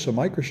kernel, so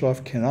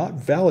Microsoft cannot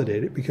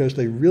validate it because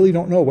they really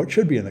don't know what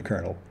should be in the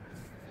kernel.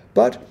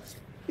 But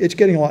it's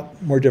getting a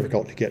lot more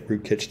difficult to get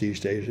rootkits these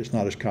days. It's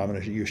not as common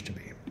as it used to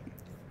be.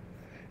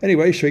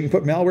 Anyway, so you can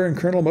put malware in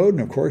kernel mode,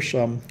 and of course,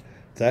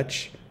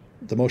 that's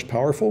the most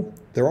powerful.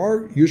 There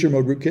are user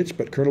mode rootkits,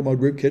 but kernel mode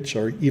rootkits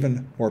are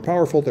even more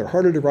powerful. They're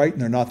harder to write,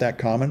 and they're not that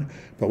common.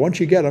 But once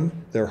you get them,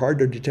 they're hard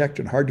to detect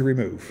and hard to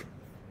remove.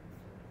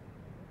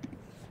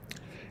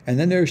 And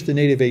then there's the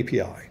native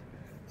API.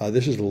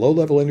 This is the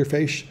low-level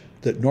interface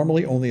that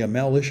normally only a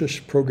malicious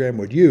program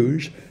would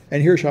use.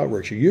 And here's how it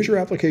works. Your user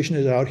application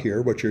is out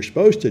here. What you're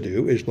supposed to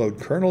do is load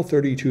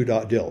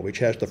kernel32.dil, which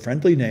has the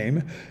friendly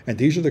name, and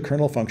these are the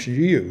kernel functions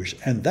you use.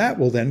 And that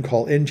will then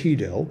call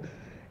ntdil,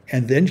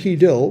 and then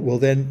ntdil will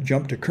then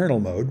jump to kernel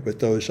mode with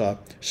those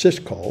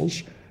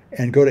syscalls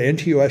and go to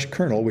ntus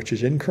kernel, which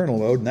is in kernel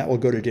mode, and that will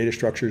go to data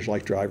structures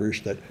like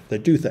drivers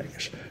that do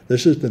things.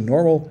 This is the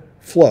normal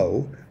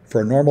flow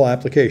for a normal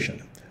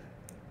application.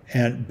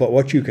 But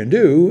what you can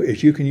do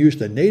is you can use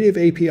the native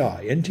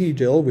API,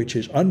 ntdil, which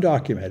is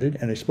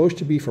undocumented and is supposed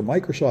to be for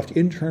Microsoft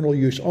internal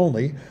use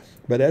only.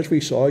 But as we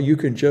saw, you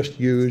can just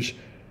use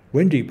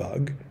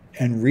WinDebug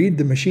and read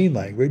the machine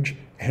language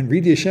and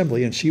read the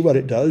assembly and see what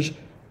it does,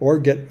 or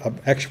get an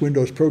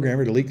ex-Windows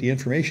programmer to leak the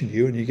information to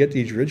you, and you get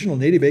these original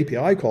native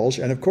API calls.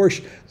 And of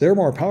course, they're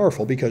more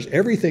powerful because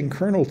everything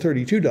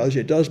kernel32 does,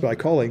 it does by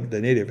calling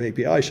the native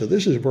API. So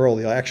this is where all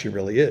the action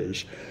really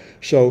is.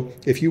 So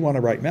if you want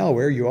to write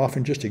malware, you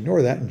often just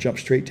ignore that and jump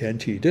straight to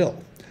ntdil.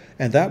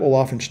 And that will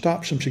often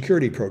stop some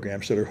security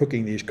programs that are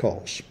hooking these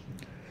calls.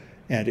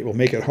 And it will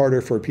make it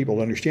harder for people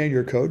to understand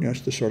your code.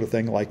 It's the sort of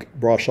thing like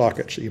raw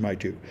sockets that you might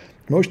do.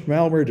 Most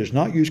malware does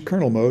not use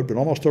kernel mode, but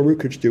almost all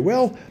rootkits do.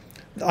 Well,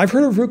 I've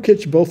heard of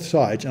rootkits both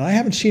sides, and I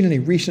haven't seen any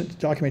recent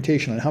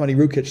documentation on how many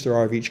rootkits there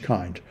are of each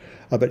kind.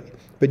 But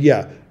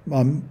yeah,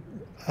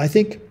 I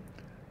think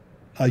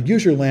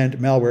user land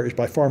malware is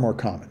by far more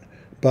common.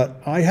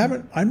 But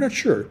I'm not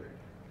sure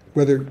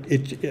whether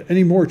it's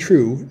any more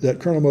true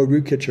that kernel mode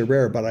rootkits are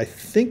rare, but I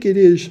think it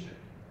is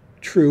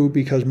true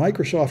because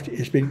Microsoft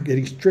has been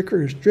getting stricter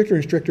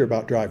and stricter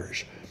about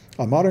drivers.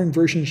 Modern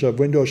versions of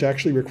Windows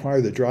actually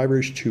require the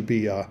drivers to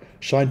be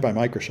signed by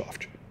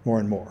Microsoft more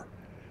and more,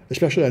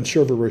 especially on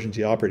server versions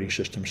of the operating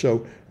system.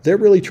 So they're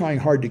really trying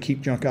hard to keep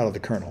junk out of the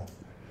kernel.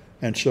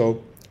 And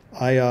so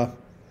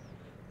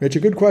it's a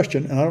good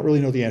question, and I don't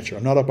really know the answer.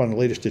 I'm not up on the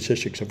latest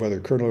statistics of whether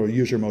kernel or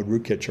user mode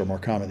rootkits are more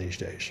common these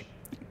days.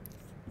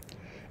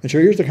 And so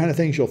here's the kind of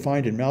things you'll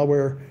find in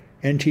malware: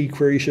 NT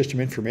query system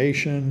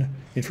information,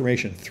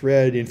 information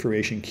thread,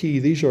 information key.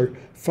 These are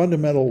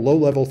fundamental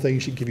low-level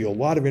things that give you a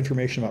lot of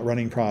information about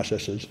running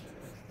processes,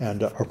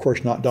 and of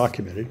course not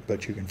documented,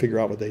 but you can figure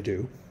out what they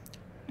do.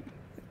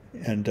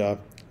 And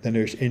then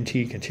there's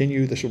NT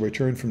continue. This will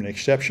return from an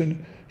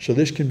exception. So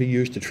this can be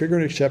used to trigger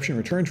an exception,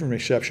 return from an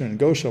exception, and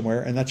go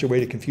somewhere. And that's a way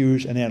to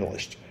confuse an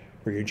analyst,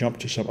 where you jump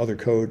to some other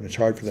code and it's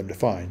hard for them to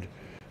find.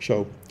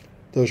 So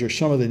those are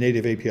some of the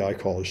native API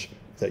calls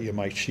that you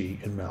might see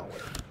in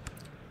malware.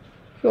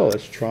 So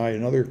let's try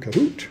another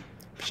Kahoot,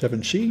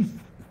 7C.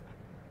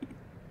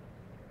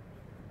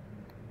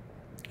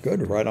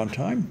 Good, right on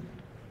time.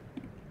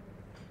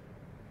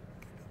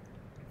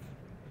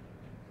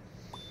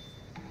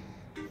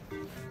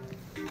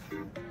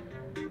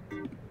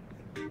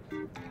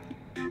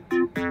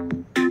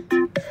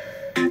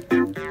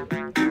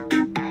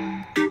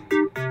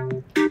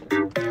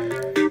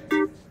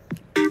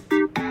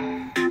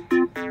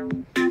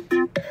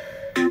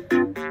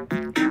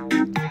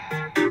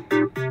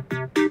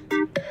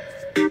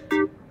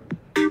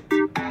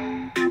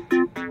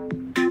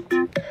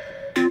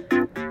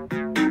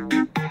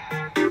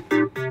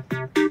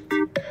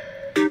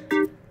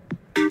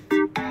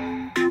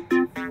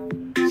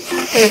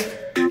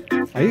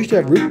 to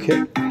have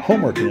rootkit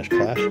homework in this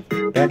class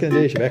back in the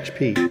days of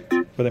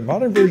XP, but in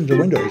modern versions of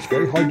Windows, it's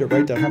very hard to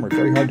write that homework,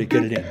 very hard to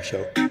get it in.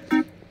 So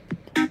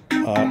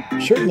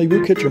certainly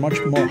rootkits are much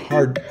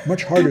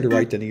harder to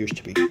write than they used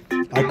to be.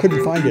 I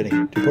couldn't find any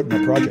to put in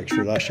my projects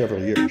for the last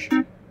several years.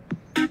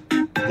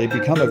 They've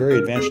become a very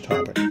advanced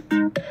topic.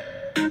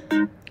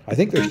 I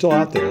think they're still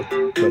out there,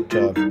 but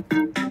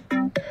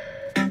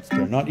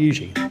they're not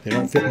easy. They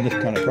don't fit in this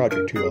kind of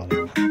project too well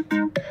anymore.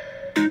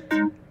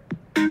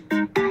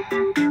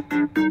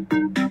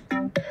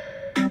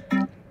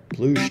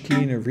 Blue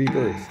Skein of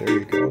Rebirth, there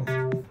you go.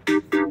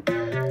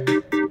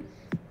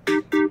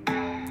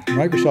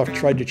 Microsoft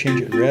tried to change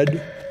it red,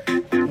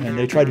 and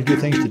they tried to do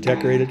things to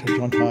decorate it at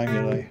one time,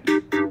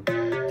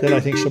 then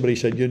I think somebody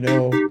said, you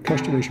know,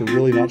 customers are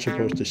really not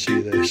supposed to see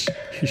this.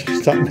 You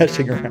should stop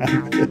messing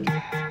around with it.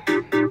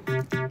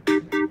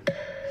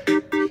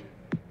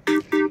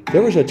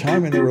 There was a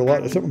time when there were a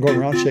lot of something going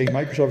around saying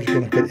Microsoft was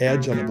going to put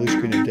ads on the blue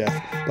screen of death,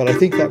 but I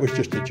think that was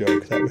just a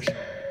joke.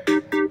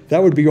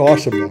 That would be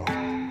awesome, though.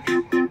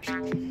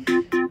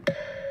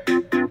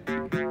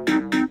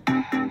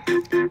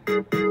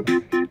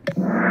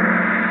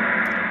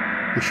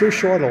 You sure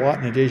saw it a lot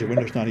in the days of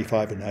Windows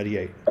 95 and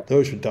 98.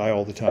 Those would die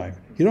all the time.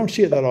 You don't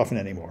see it that often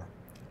anymore.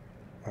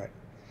 All right.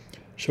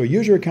 So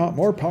user account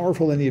more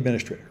powerful than the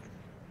administrator.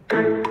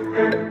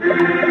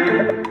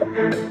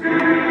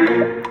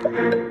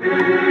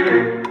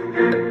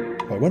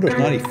 Well, Windows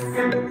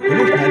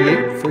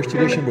 98 first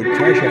edition would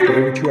crash after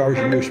every 2 hours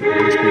of use with the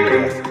blue screen of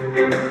death.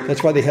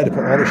 That's why they had to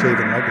put autosave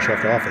in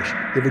Microsoft Office.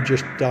 It would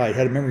just die. It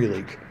had a memory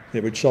leak.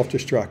 It would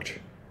self-destruct.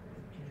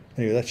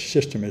 Anyway, that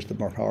system is the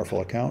more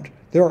powerful account.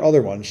 There are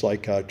other ones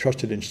like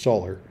Trusted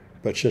Installer,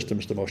 but system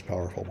is the most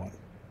powerful one.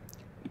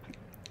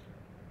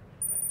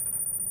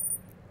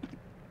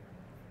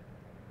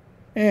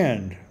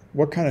 And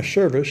what kind of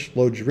service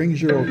loads ring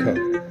 0 code?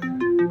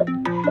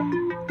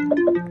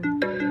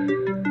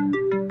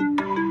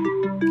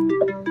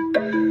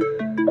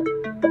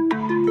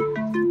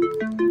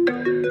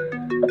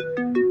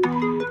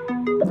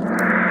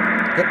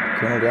 Yep,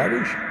 kernel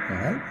drivers, all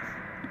right.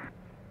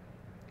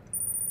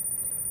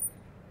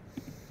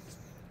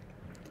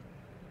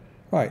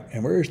 Right,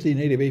 and where is the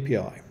native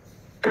API?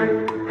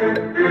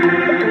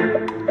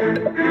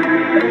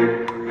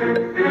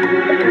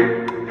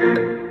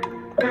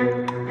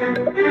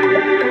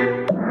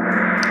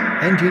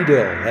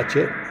 NGDIL, that's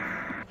it.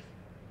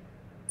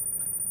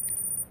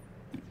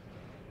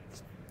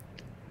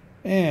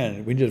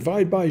 And when you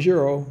divide by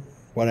 0,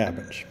 what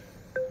happens?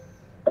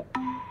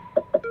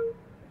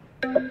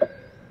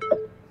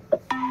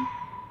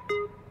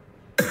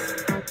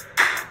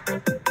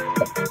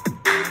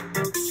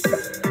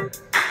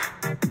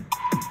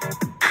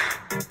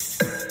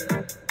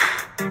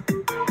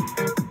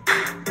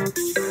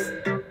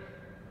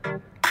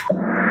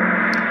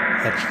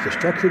 That's the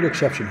structured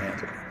exception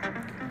handler.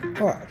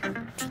 All right.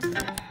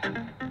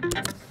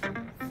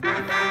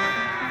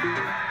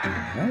 All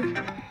right.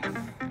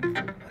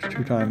 That's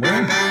 2-time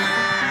win.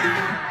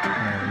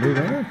 And new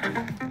winner. And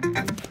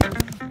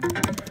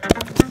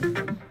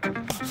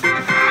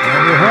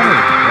we're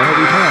hunting. One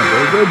every time.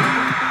 Very good.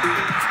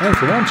 And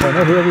for once, I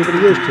know who everybody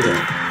is today.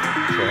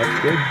 So that's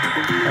good.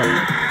 All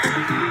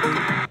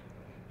right.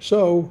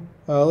 So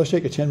let's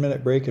take a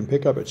 10-minute break and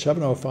pick up at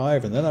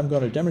 7:05, and then I'm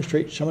going to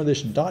demonstrate some of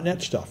this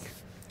 .NET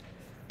stuff.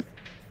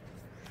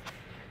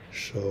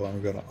 So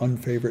I'm going to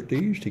unfavorite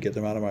these to get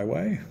them out of my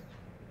way.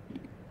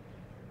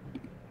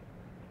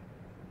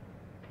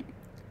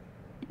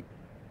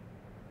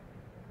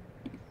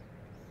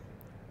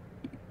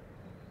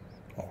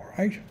 All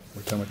right,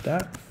 we're done with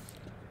that.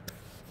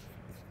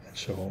 And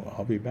so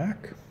I'll be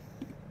back.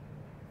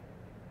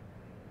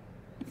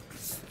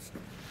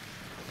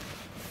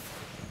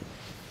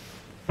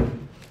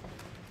 And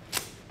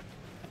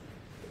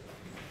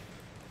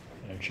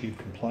achieve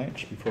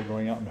compliance before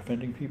going out and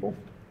offending people.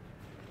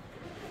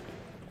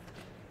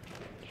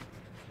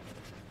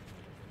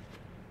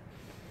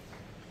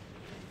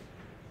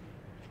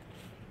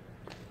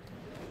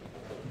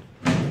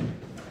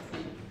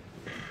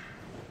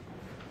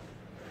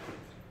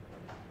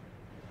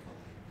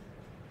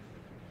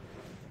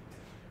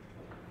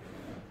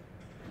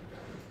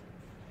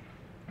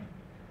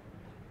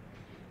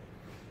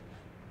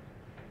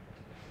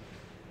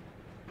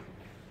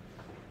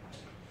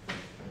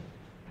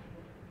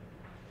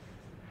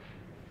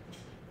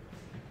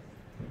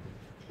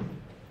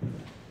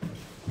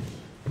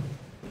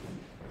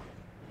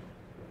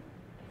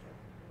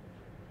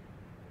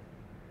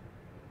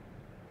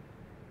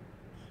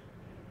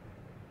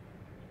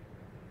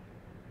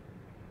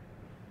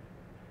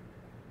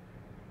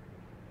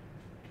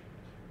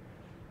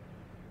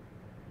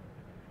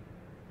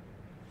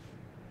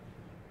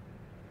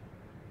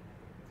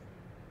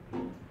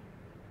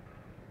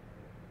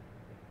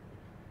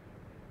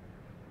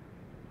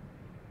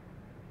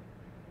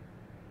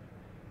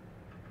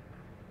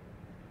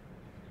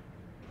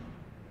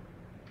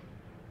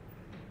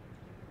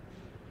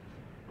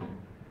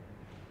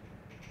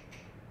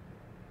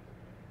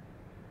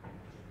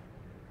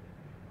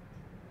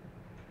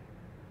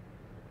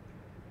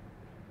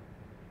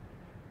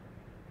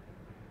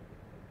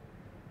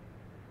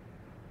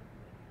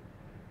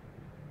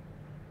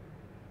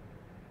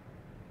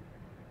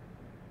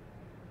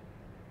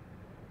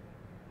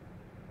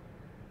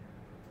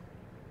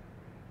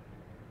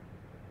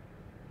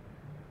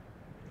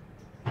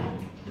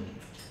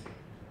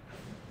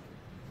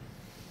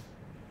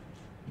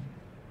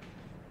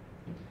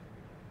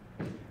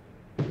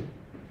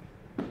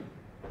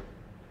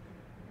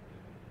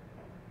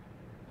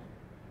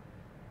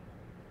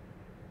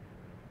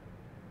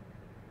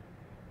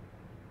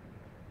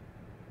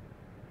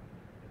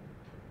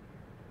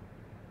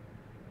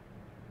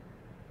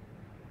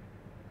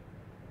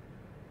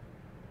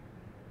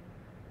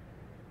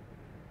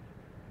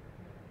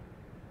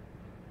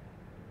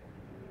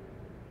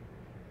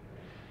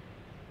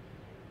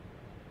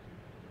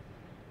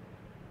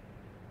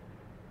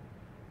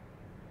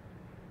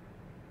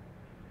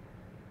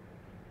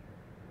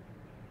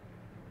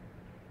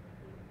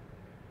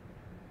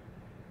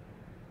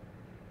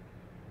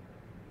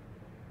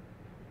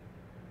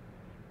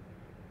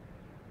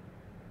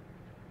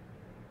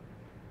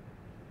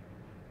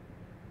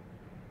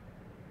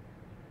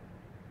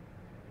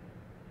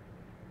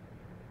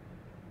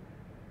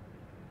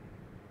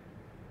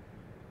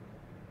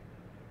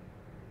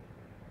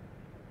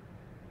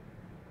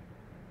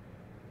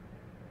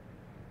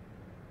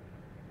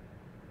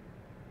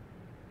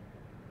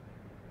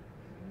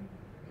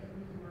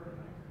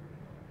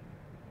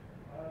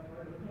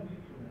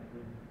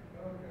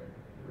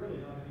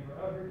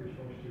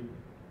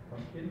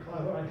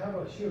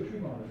 have a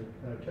CO2 monitor,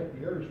 and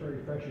the air is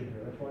very fresh in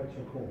here. That's why it's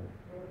so cold.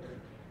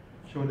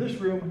 So in this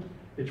room,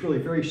 it's really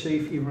very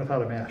safe even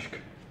without a mask.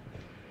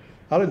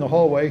 Out in the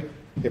hallway,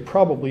 it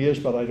probably is,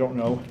 but I don't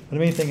know. And the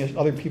main thing is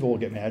other people will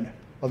get mad.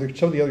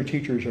 Some of the other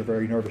teachers are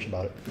very nervous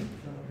about it.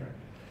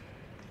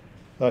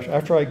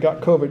 After I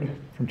got COVID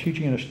from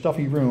teaching in a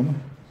stuffy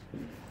room,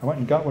 I went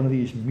and got one of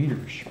these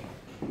meters,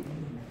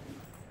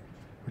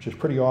 which is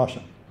pretty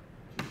awesome.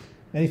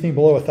 Anything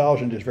below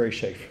 1,000 is very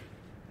safe.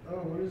 Oh,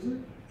 what is it?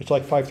 It's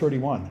like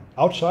 531.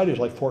 Outside is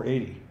like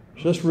 480.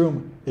 So this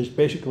room is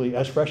basically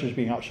as fresh as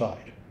being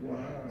outside. Wow.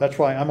 That's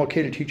why I'm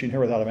okay to teach in here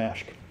without a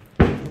mask.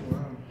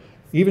 Wow.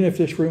 Even if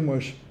this room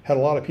had a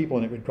lot of people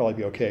in it, it would probably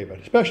be okay. But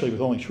especially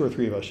with only 2 or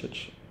 3 of us,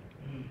 it's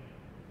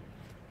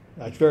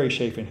very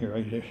safe in here.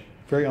 It's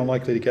very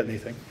unlikely to get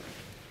anything.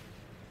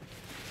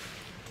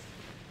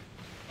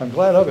 I'm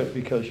glad of it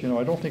because,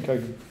 I don't think I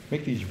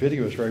make these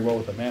videos very well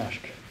with a mask.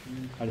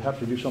 I'd have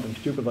to do something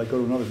stupid like go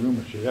to another room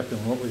and project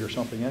remotely or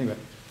something anyway.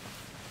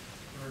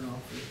 Or an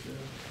office, yeah.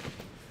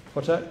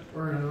 What's that?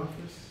 Or in an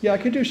office. Yeah, I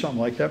could do something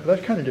like that, but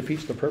that kind of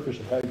defeats the purpose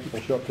of having people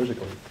show up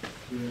physically.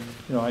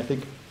 Yeah. I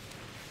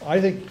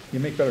think you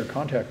make better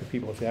contact with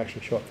people if they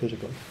actually show up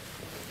physically.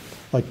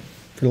 Like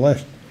for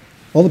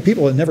all the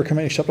people that never come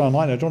in except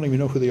online, I don't even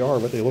know who they are,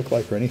 what they look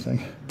like or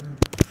anything.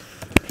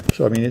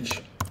 So,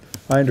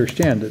 I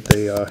understand that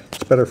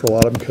it's better for a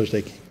lot of them because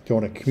they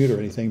don't want to commute or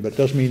anything, but it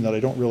doesn't mean that I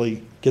don't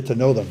really get to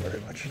know them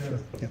very much. Yeah. So,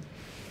 yeah.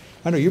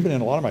 I know you've been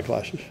in a lot of my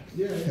classes.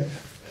 Yeah.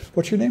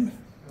 What's your name?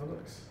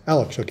 Alex.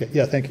 Alex, okay.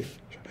 Yeah, thank you.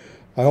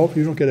 I hope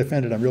you don't get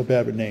offended. I'm real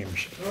bad with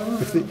names. Oh.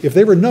 If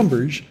they were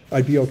numbers,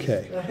 I'd be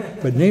okay.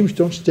 But names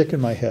don't stick in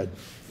my head.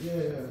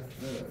 Yeah.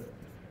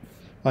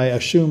 I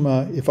assume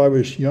if I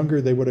was younger,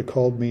 they would have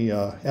called me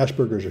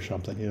Asperger's or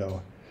something,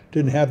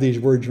 Didn't have these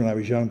words when I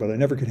was young, but I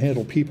never could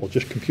handle people,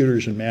 just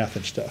computers and math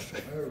and stuff.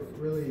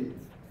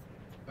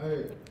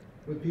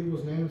 With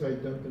people's names, I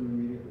dump them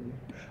immediately.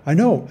 I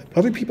know.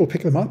 Other people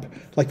pick them up.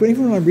 Like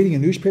even when I'm reading a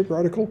newspaper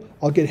article,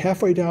 I'll get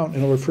halfway down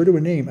and I'll refer to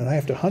a name and I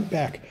have to hunt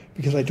back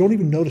because I don't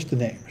even notice the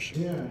names.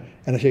 Yeah.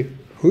 And I say,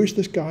 who's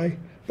this guy?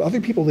 But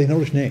other people, they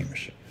notice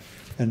names.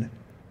 And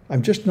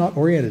I'm just not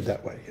oriented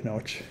that way.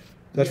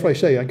 That's why I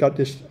say I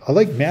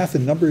like math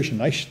and numbers and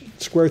nice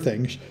square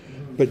things,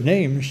 but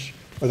names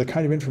are the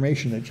kind of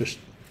information that just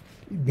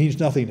means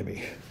nothing to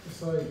me.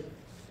 It's like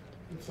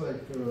I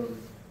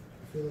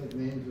feel like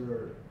names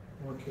are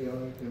more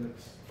chaotic than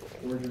its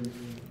origins.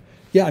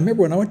 Yeah, I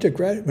remember when I went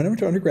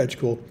to undergrad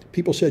school,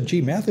 people said,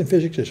 gee, math and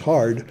physics is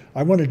hard.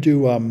 I want to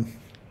do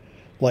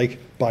like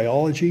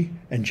biology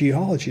and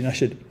geology. And I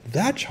said,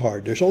 that's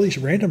hard. There's all these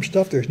random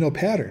stuff. There's no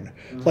pattern.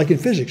 Like in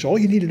physics, all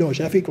you need to know is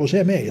F equals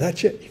ma.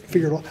 That's it. You can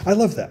figure it out. I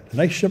love that. A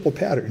nice, simple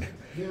pattern.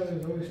 Yeah,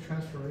 there's always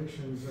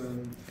transformations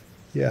and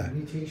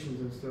mutations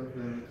and stuff.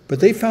 But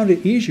they found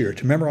it easier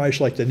to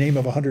memorize like the name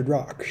of 100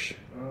 rocks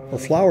or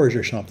flowers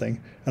or something.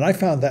 And I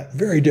found that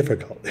very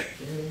difficult. Yeah,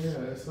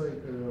 it's like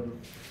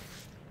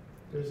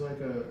there's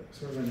like a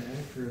sort of an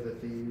anchor that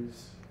they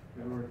use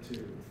in order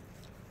to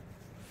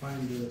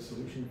find the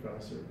solution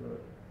faster.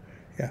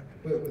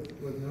 But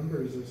with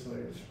numbers, it's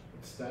like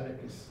static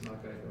is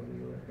not going to go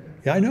anywhere.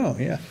 Yeah, I know.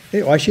 Yeah.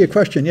 Hey, I see a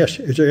question. Yes,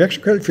 is there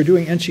extra credit for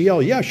doing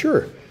NCL? Yeah,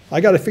 sure.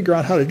 I got to figure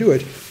out how to do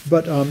it,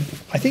 but I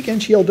think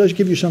NCL does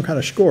give you some kind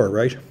of score,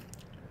 right?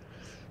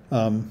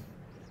 I'm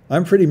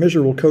a pretty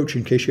miserable coach,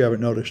 in case you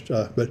haven't noticed.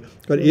 But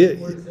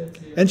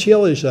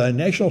NCL is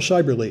National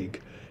Cyber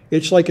League.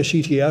 It's like a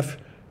CTF,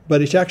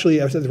 but it's actually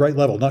at the right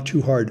level, not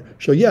too hard.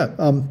 So yeah,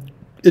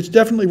 it's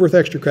definitely worth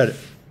extra credit.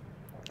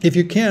 If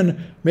you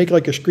can, make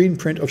like a screen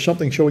print of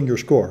something showing your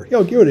score.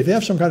 Good. If you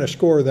have some kind of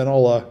score, then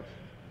I'll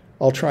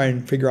try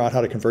and figure out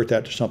how to convert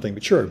that to something.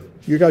 But sure,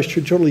 you guys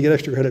should totally get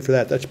extra credit for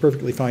that. That's a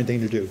perfectly fine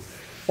thing to do.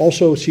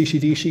 Also,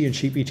 CCDC and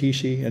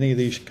CPTC, any of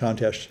these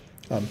contests,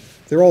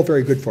 they're all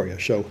very good for you.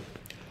 So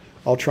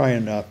I'll try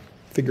and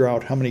figure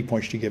out how many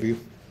points to give you.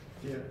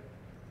 Yeah.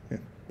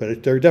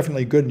 But they're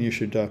definitely good, and you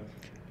should. I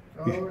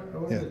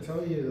wanted to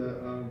tell you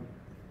that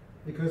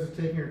because of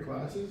taking your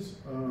classes,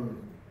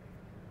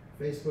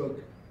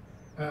 Facebook.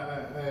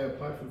 I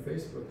applied for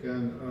Facebook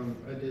and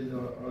I did an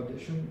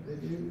audition they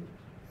do,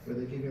 where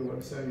they give you a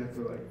website and you have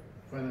to like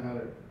find out how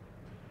to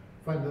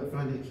find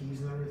the keys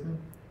and everything.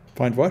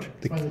 Find what?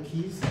 Find the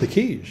keys. The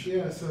keys.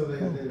 Yeah, so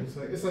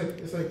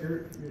it's like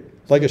your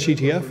like a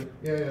CTF.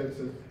 Yeah, it's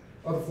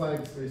all the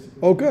flags basically.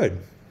 Oh, good.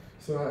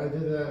 So I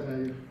did that,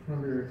 and I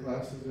remember your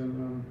classes,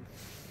 and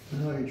I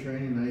know your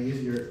training. And I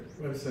use your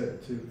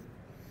website to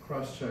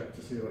cross-check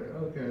to see like,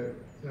 okay,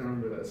 I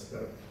remember that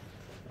stuff.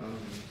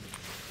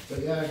 But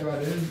yeah, I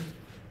got in,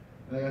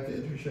 and I got the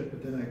internship,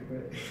 but then I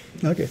quit.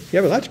 Okay. Yeah,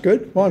 well, that's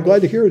good. Well, I'm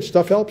glad to hear it.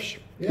 Stuff helps.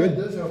 Yeah, good. It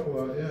does help a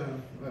lot.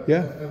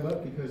 Yeah. I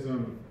left because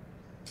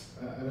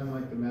I don't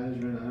like the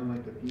management. I don't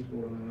like the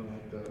people, and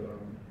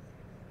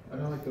I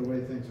don't like the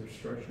way things are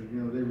structured.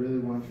 They really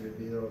want you to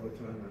be there all the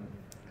time.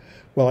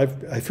 Well,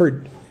 I've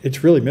heard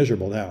it's really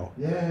miserable now.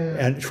 Yeah.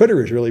 And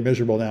Twitter is really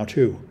miserable now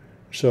too.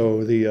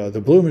 So the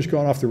bloom has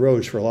gone off the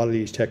rose for a lot of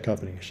these tech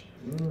companies.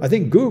 I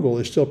think Google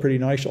is still pretty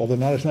nice, although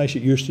not as nice as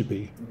it used to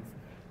be.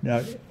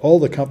 Now, all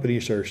the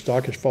companies, their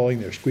stock is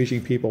falling, they're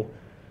squeezing people.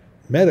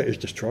 Meta is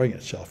destroying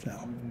itself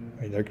now.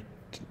 I mean,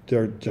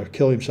 they're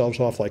killing themselves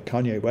off like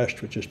Kanye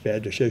West with just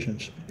bad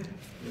decisions.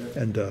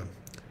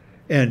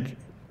 And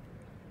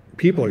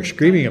people are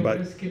screaming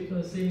about it.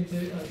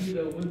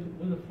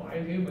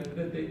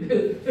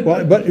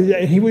 Well,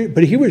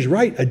 but he was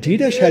right.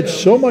 Adidas had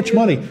so much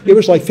money. It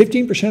was like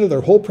 15% of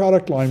their whole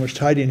product line was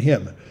tied in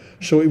him.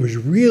 So it was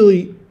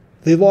really,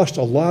 they lost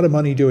a lot of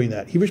money doing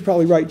that. He was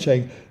probably right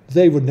saying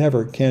they would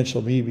never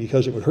cancel me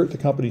because it would hurt the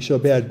company so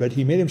bad. But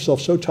he made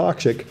himself so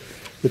toxic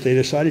that they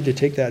decided to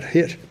take that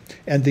hit.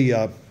 And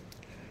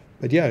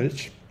but yeah,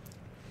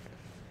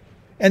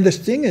 and the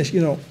thing is,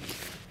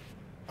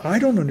 I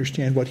don't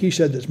understand what he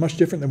said that's much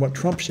different than what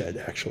Trump said,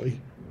 actually.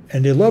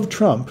 And they love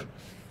Trump,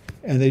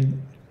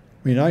 and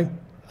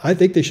I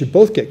think they should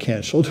both get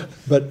canceled,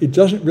 but it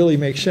doesn't really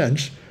make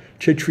sense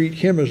to treat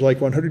him as like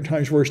 100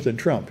 times worse than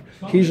Trump.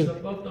 He's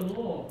above the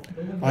law.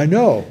 I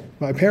know.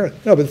 No,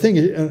 but the thing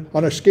is,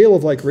 on a scale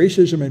of like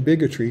racism and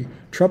bigotry,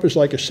 Trump is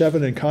like a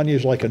 7 and Kanye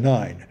is like a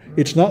 9.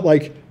 It's not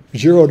like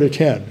 0 to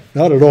 10,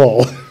 not at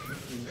all.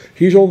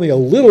 He's only a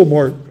little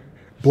more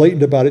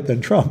blatant about it than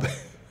Trump.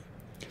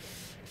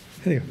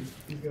 Anyway.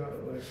 He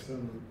got like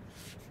some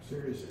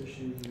serious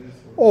issues.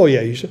 Oh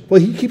yeah,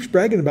 he keeps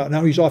bragging about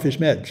now he's off his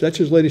meds. That's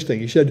his latest thing.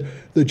 He said,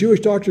 the Jewish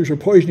doctors are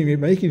poisoning me,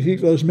 making me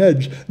take those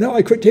meds. Now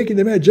I quit taking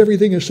the meds,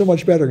 everything is so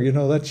much better.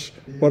 That's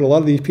what a lot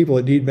of these people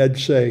that need meds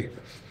say.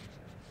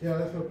 Yeah,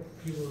 that's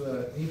what people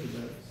that need the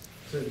meds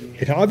say.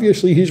 And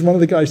obviously he's one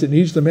of the guys that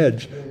needs the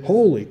meds. Yeah.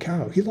 Holy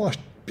cow, he lost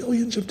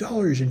billions of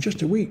dollars in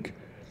just a week.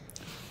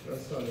 No,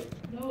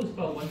 it's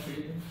about 1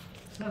 trillion.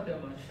 It's not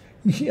that much.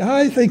 Yeah,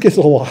 I think it's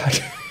a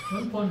lot.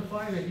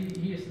 1.5,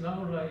 he is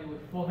now like with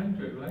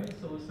 400, right?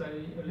 So it's like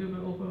a little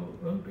bit over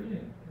 1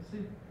 billion. That's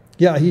it.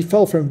 Yeah, he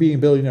fell from being a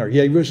billionaire.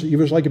 Yeah, he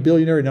was like a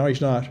billionaire, now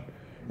he's not.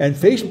 And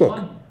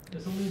Facebook.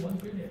 There's only 1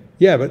 billion.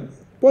 Yeah, but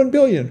 1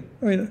 billion.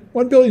 I mean,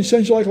 1 billion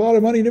sounds like a lot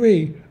of money to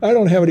me. I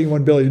don't have any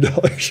 $1 billion.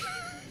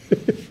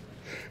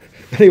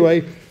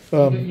 Anyway.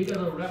 You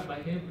gotta rap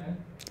like him, man.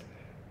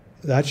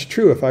 That's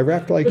true. If I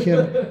rapped like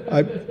him,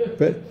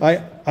 but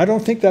I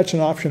don't think that's an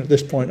option at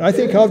this point. I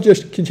think I'll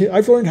just continue.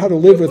 I've learned how to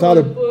live without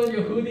a. Put on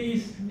your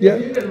hoodies. Yeah,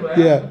 you can rap.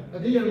 yeah. I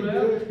think you can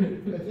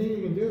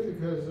do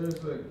it because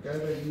there's a guy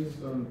that used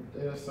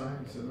data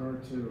science in order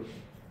to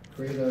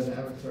create an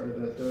avatar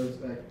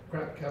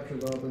that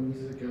captures all the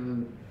music and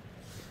then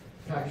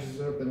packages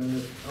it up and then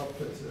it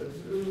outputs it.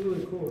 It was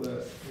really cool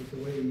that the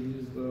way he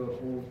used the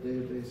whole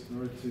database in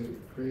order to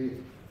create.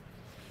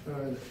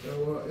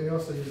 He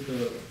also used a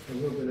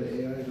little bit of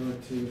AI in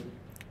order to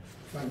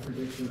find a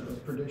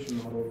prediction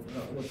model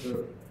of what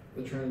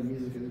the trend of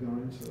music is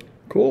going. So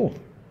cool.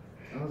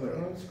 I was like,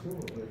 oh, that's cool.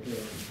 Like,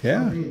 yeah.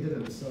 I don't think he did it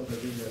himself. I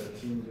think he had a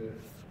team to.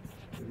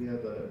 He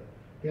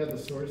had the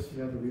source, he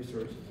had the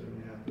resources,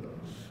 and he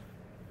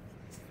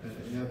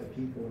had the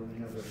people, and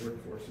he had the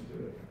workforce to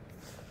do it.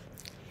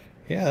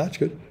 Yeah, that's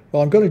good.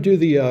 Well, I'm going to do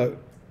the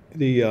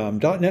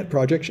 .NET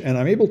projects, and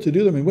I'm able to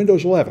do them in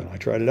Windows 11. I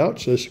tried it out,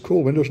 so this is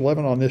cool. Windows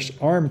 11 on this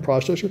ARM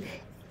processor.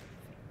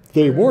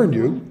 They warn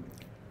you.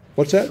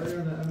 What's that? Are you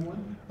on the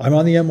M1? I'm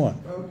on the M1.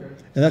 Oh, okay.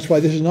 And that's why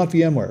this is not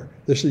VMware.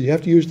 You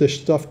have to use this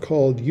stuff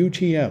called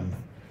UTM,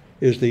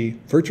 is the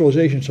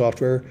virtualization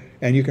software,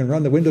 and you can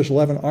run the Windows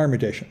 11 ARM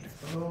edition.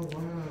 Oh,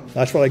 wow.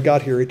 That's what I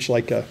got here. It's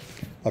like a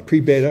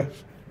pre-beta,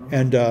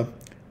 and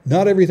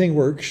not everything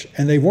works.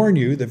 And they warn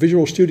you, the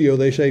Visual Studio,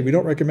 they say, we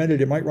don't recommend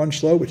it. It might run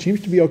slow, but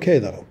seems to be okay,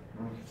 though.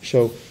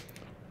 So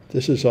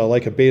this is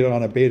like a beta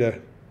on a beta.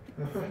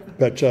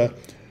 But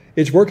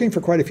it's working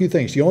for quite a few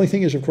things. The only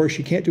thing is, of course,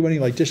 you can't do any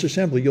like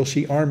disassembly. You'll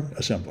see ARM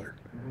assembler.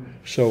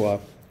 So,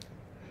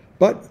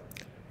 but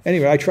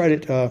anyway, I tried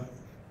it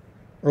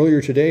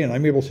earlier today, and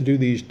I'm able to do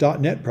these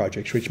 .NET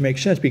projects, which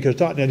makes sense because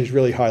 .NET is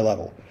really high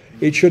level.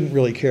 It shouldn't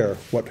really care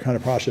what kind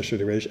of processor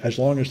there is, as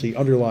long as the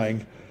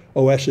underlying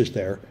OS is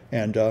there.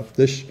 And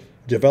this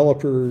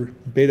developer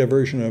beta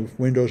version of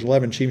Windows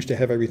 11 seems to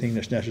have everything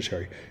that's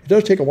necessary. It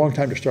does take a long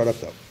time to start up,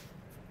 though.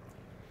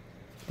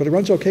 But it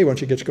runs okay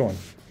once it gets going.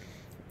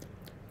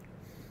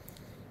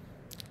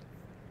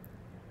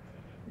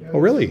 Yeah, oh,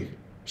 really?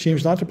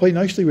 Seems not to play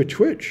nicely with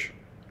Twitch.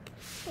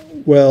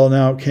 Well,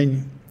 now, can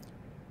you...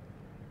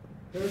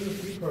 There's a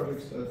few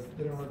projects that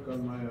didn't work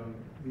on my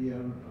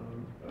VM.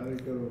 I had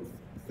to go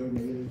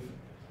native,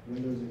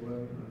 Windows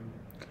 11.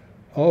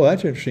 Oh,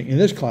 that's interesting. In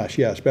this class,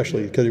 yeah,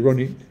 especially because you're going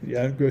to...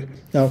 Yeah, good.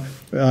 Now,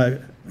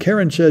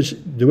 Karen says,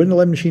 the Windows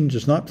 11 machine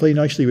does not play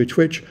nicely with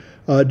Twitch.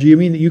 Do you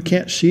mean that you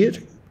can't see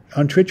it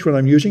on Twitch when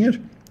I'm using it?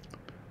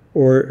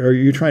 Or are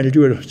you trying to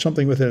do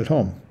something with it at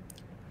home?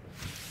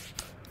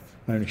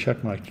 I'm going to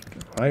check my...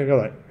 I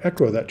got to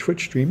echo that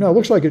Twitch stream. Now, it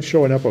looks like it's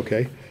showing up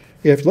okay.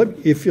 If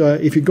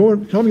you go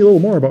and tell me a little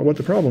more about what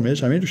the problem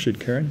is, I'm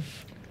interested, Karen.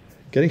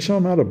 Getting some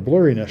amount of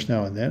blurriness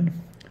now and then.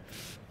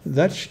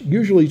 That's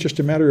usually just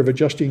a matter of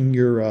adjusting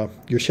your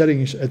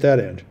settings at that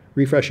end,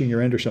 refreshing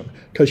your end or something.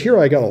 Because here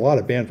I got a lot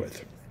of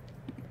bandwidth.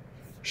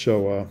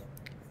 So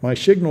My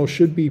signal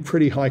should be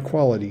pretty high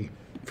quality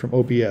from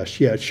OBS.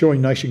 Yeah, it's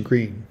showing nice and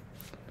green.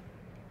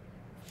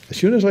 As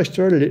soon as I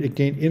started it, it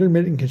gained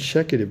intermittent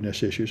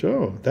consecutiveness issues.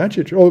 Oh, that's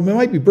it. Oh, it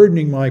might be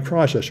burdening my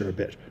processor a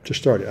bit to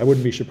start it. I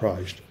wouldn't be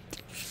surprised.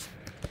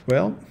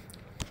 Well,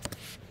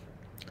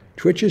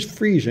 Twitch is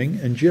freezing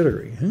and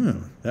jittery.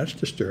 That's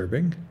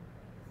disturbing.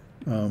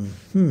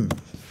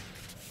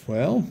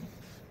 Well,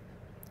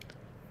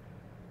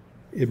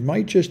 it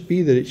might just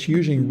be that it's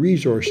using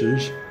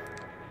resources.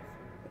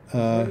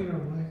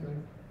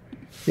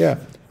 Yeah,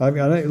 I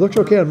mean, it looks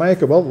okay on my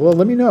Echo. Well,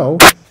 let me know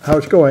how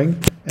it's going,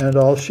 and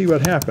I'll see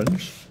what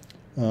happens.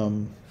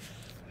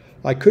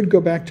 I could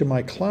go back to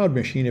my cloud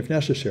machine if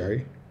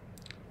necessary.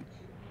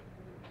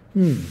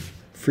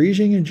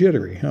 Freezing and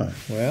jittery, huh?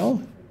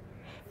 Well,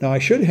 now I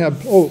should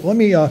have, let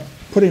me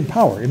put in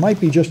power. It might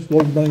be just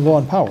running low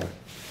on power.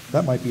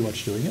 That might be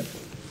what's doing it.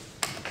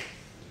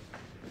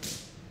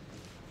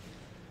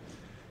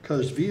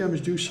 Because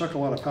VMs do suck a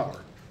lot of power.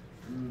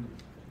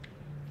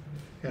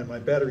 And my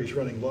battery's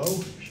running low,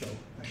 so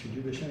I should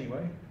do this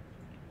anyway.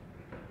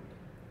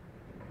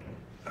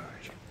 All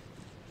right.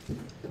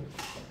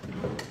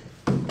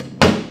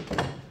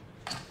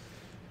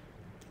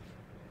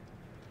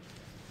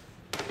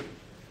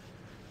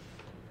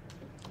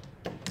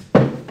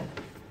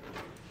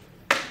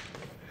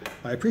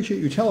 I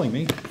appreciate you telling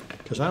me,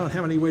 because I don't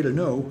have any way to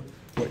know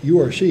what you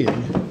are seeing.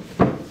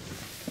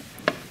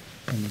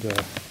 And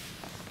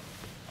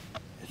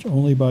it's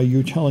only by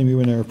you telling me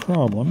when there are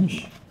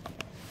problems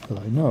that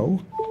I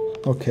know.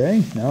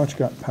 Okay, now it's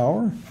got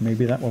power.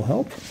 Maybe that will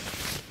help.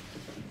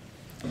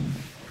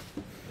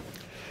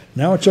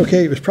 Now it's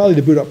okay. It was probably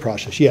the boot up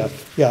process. Yeah.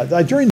 During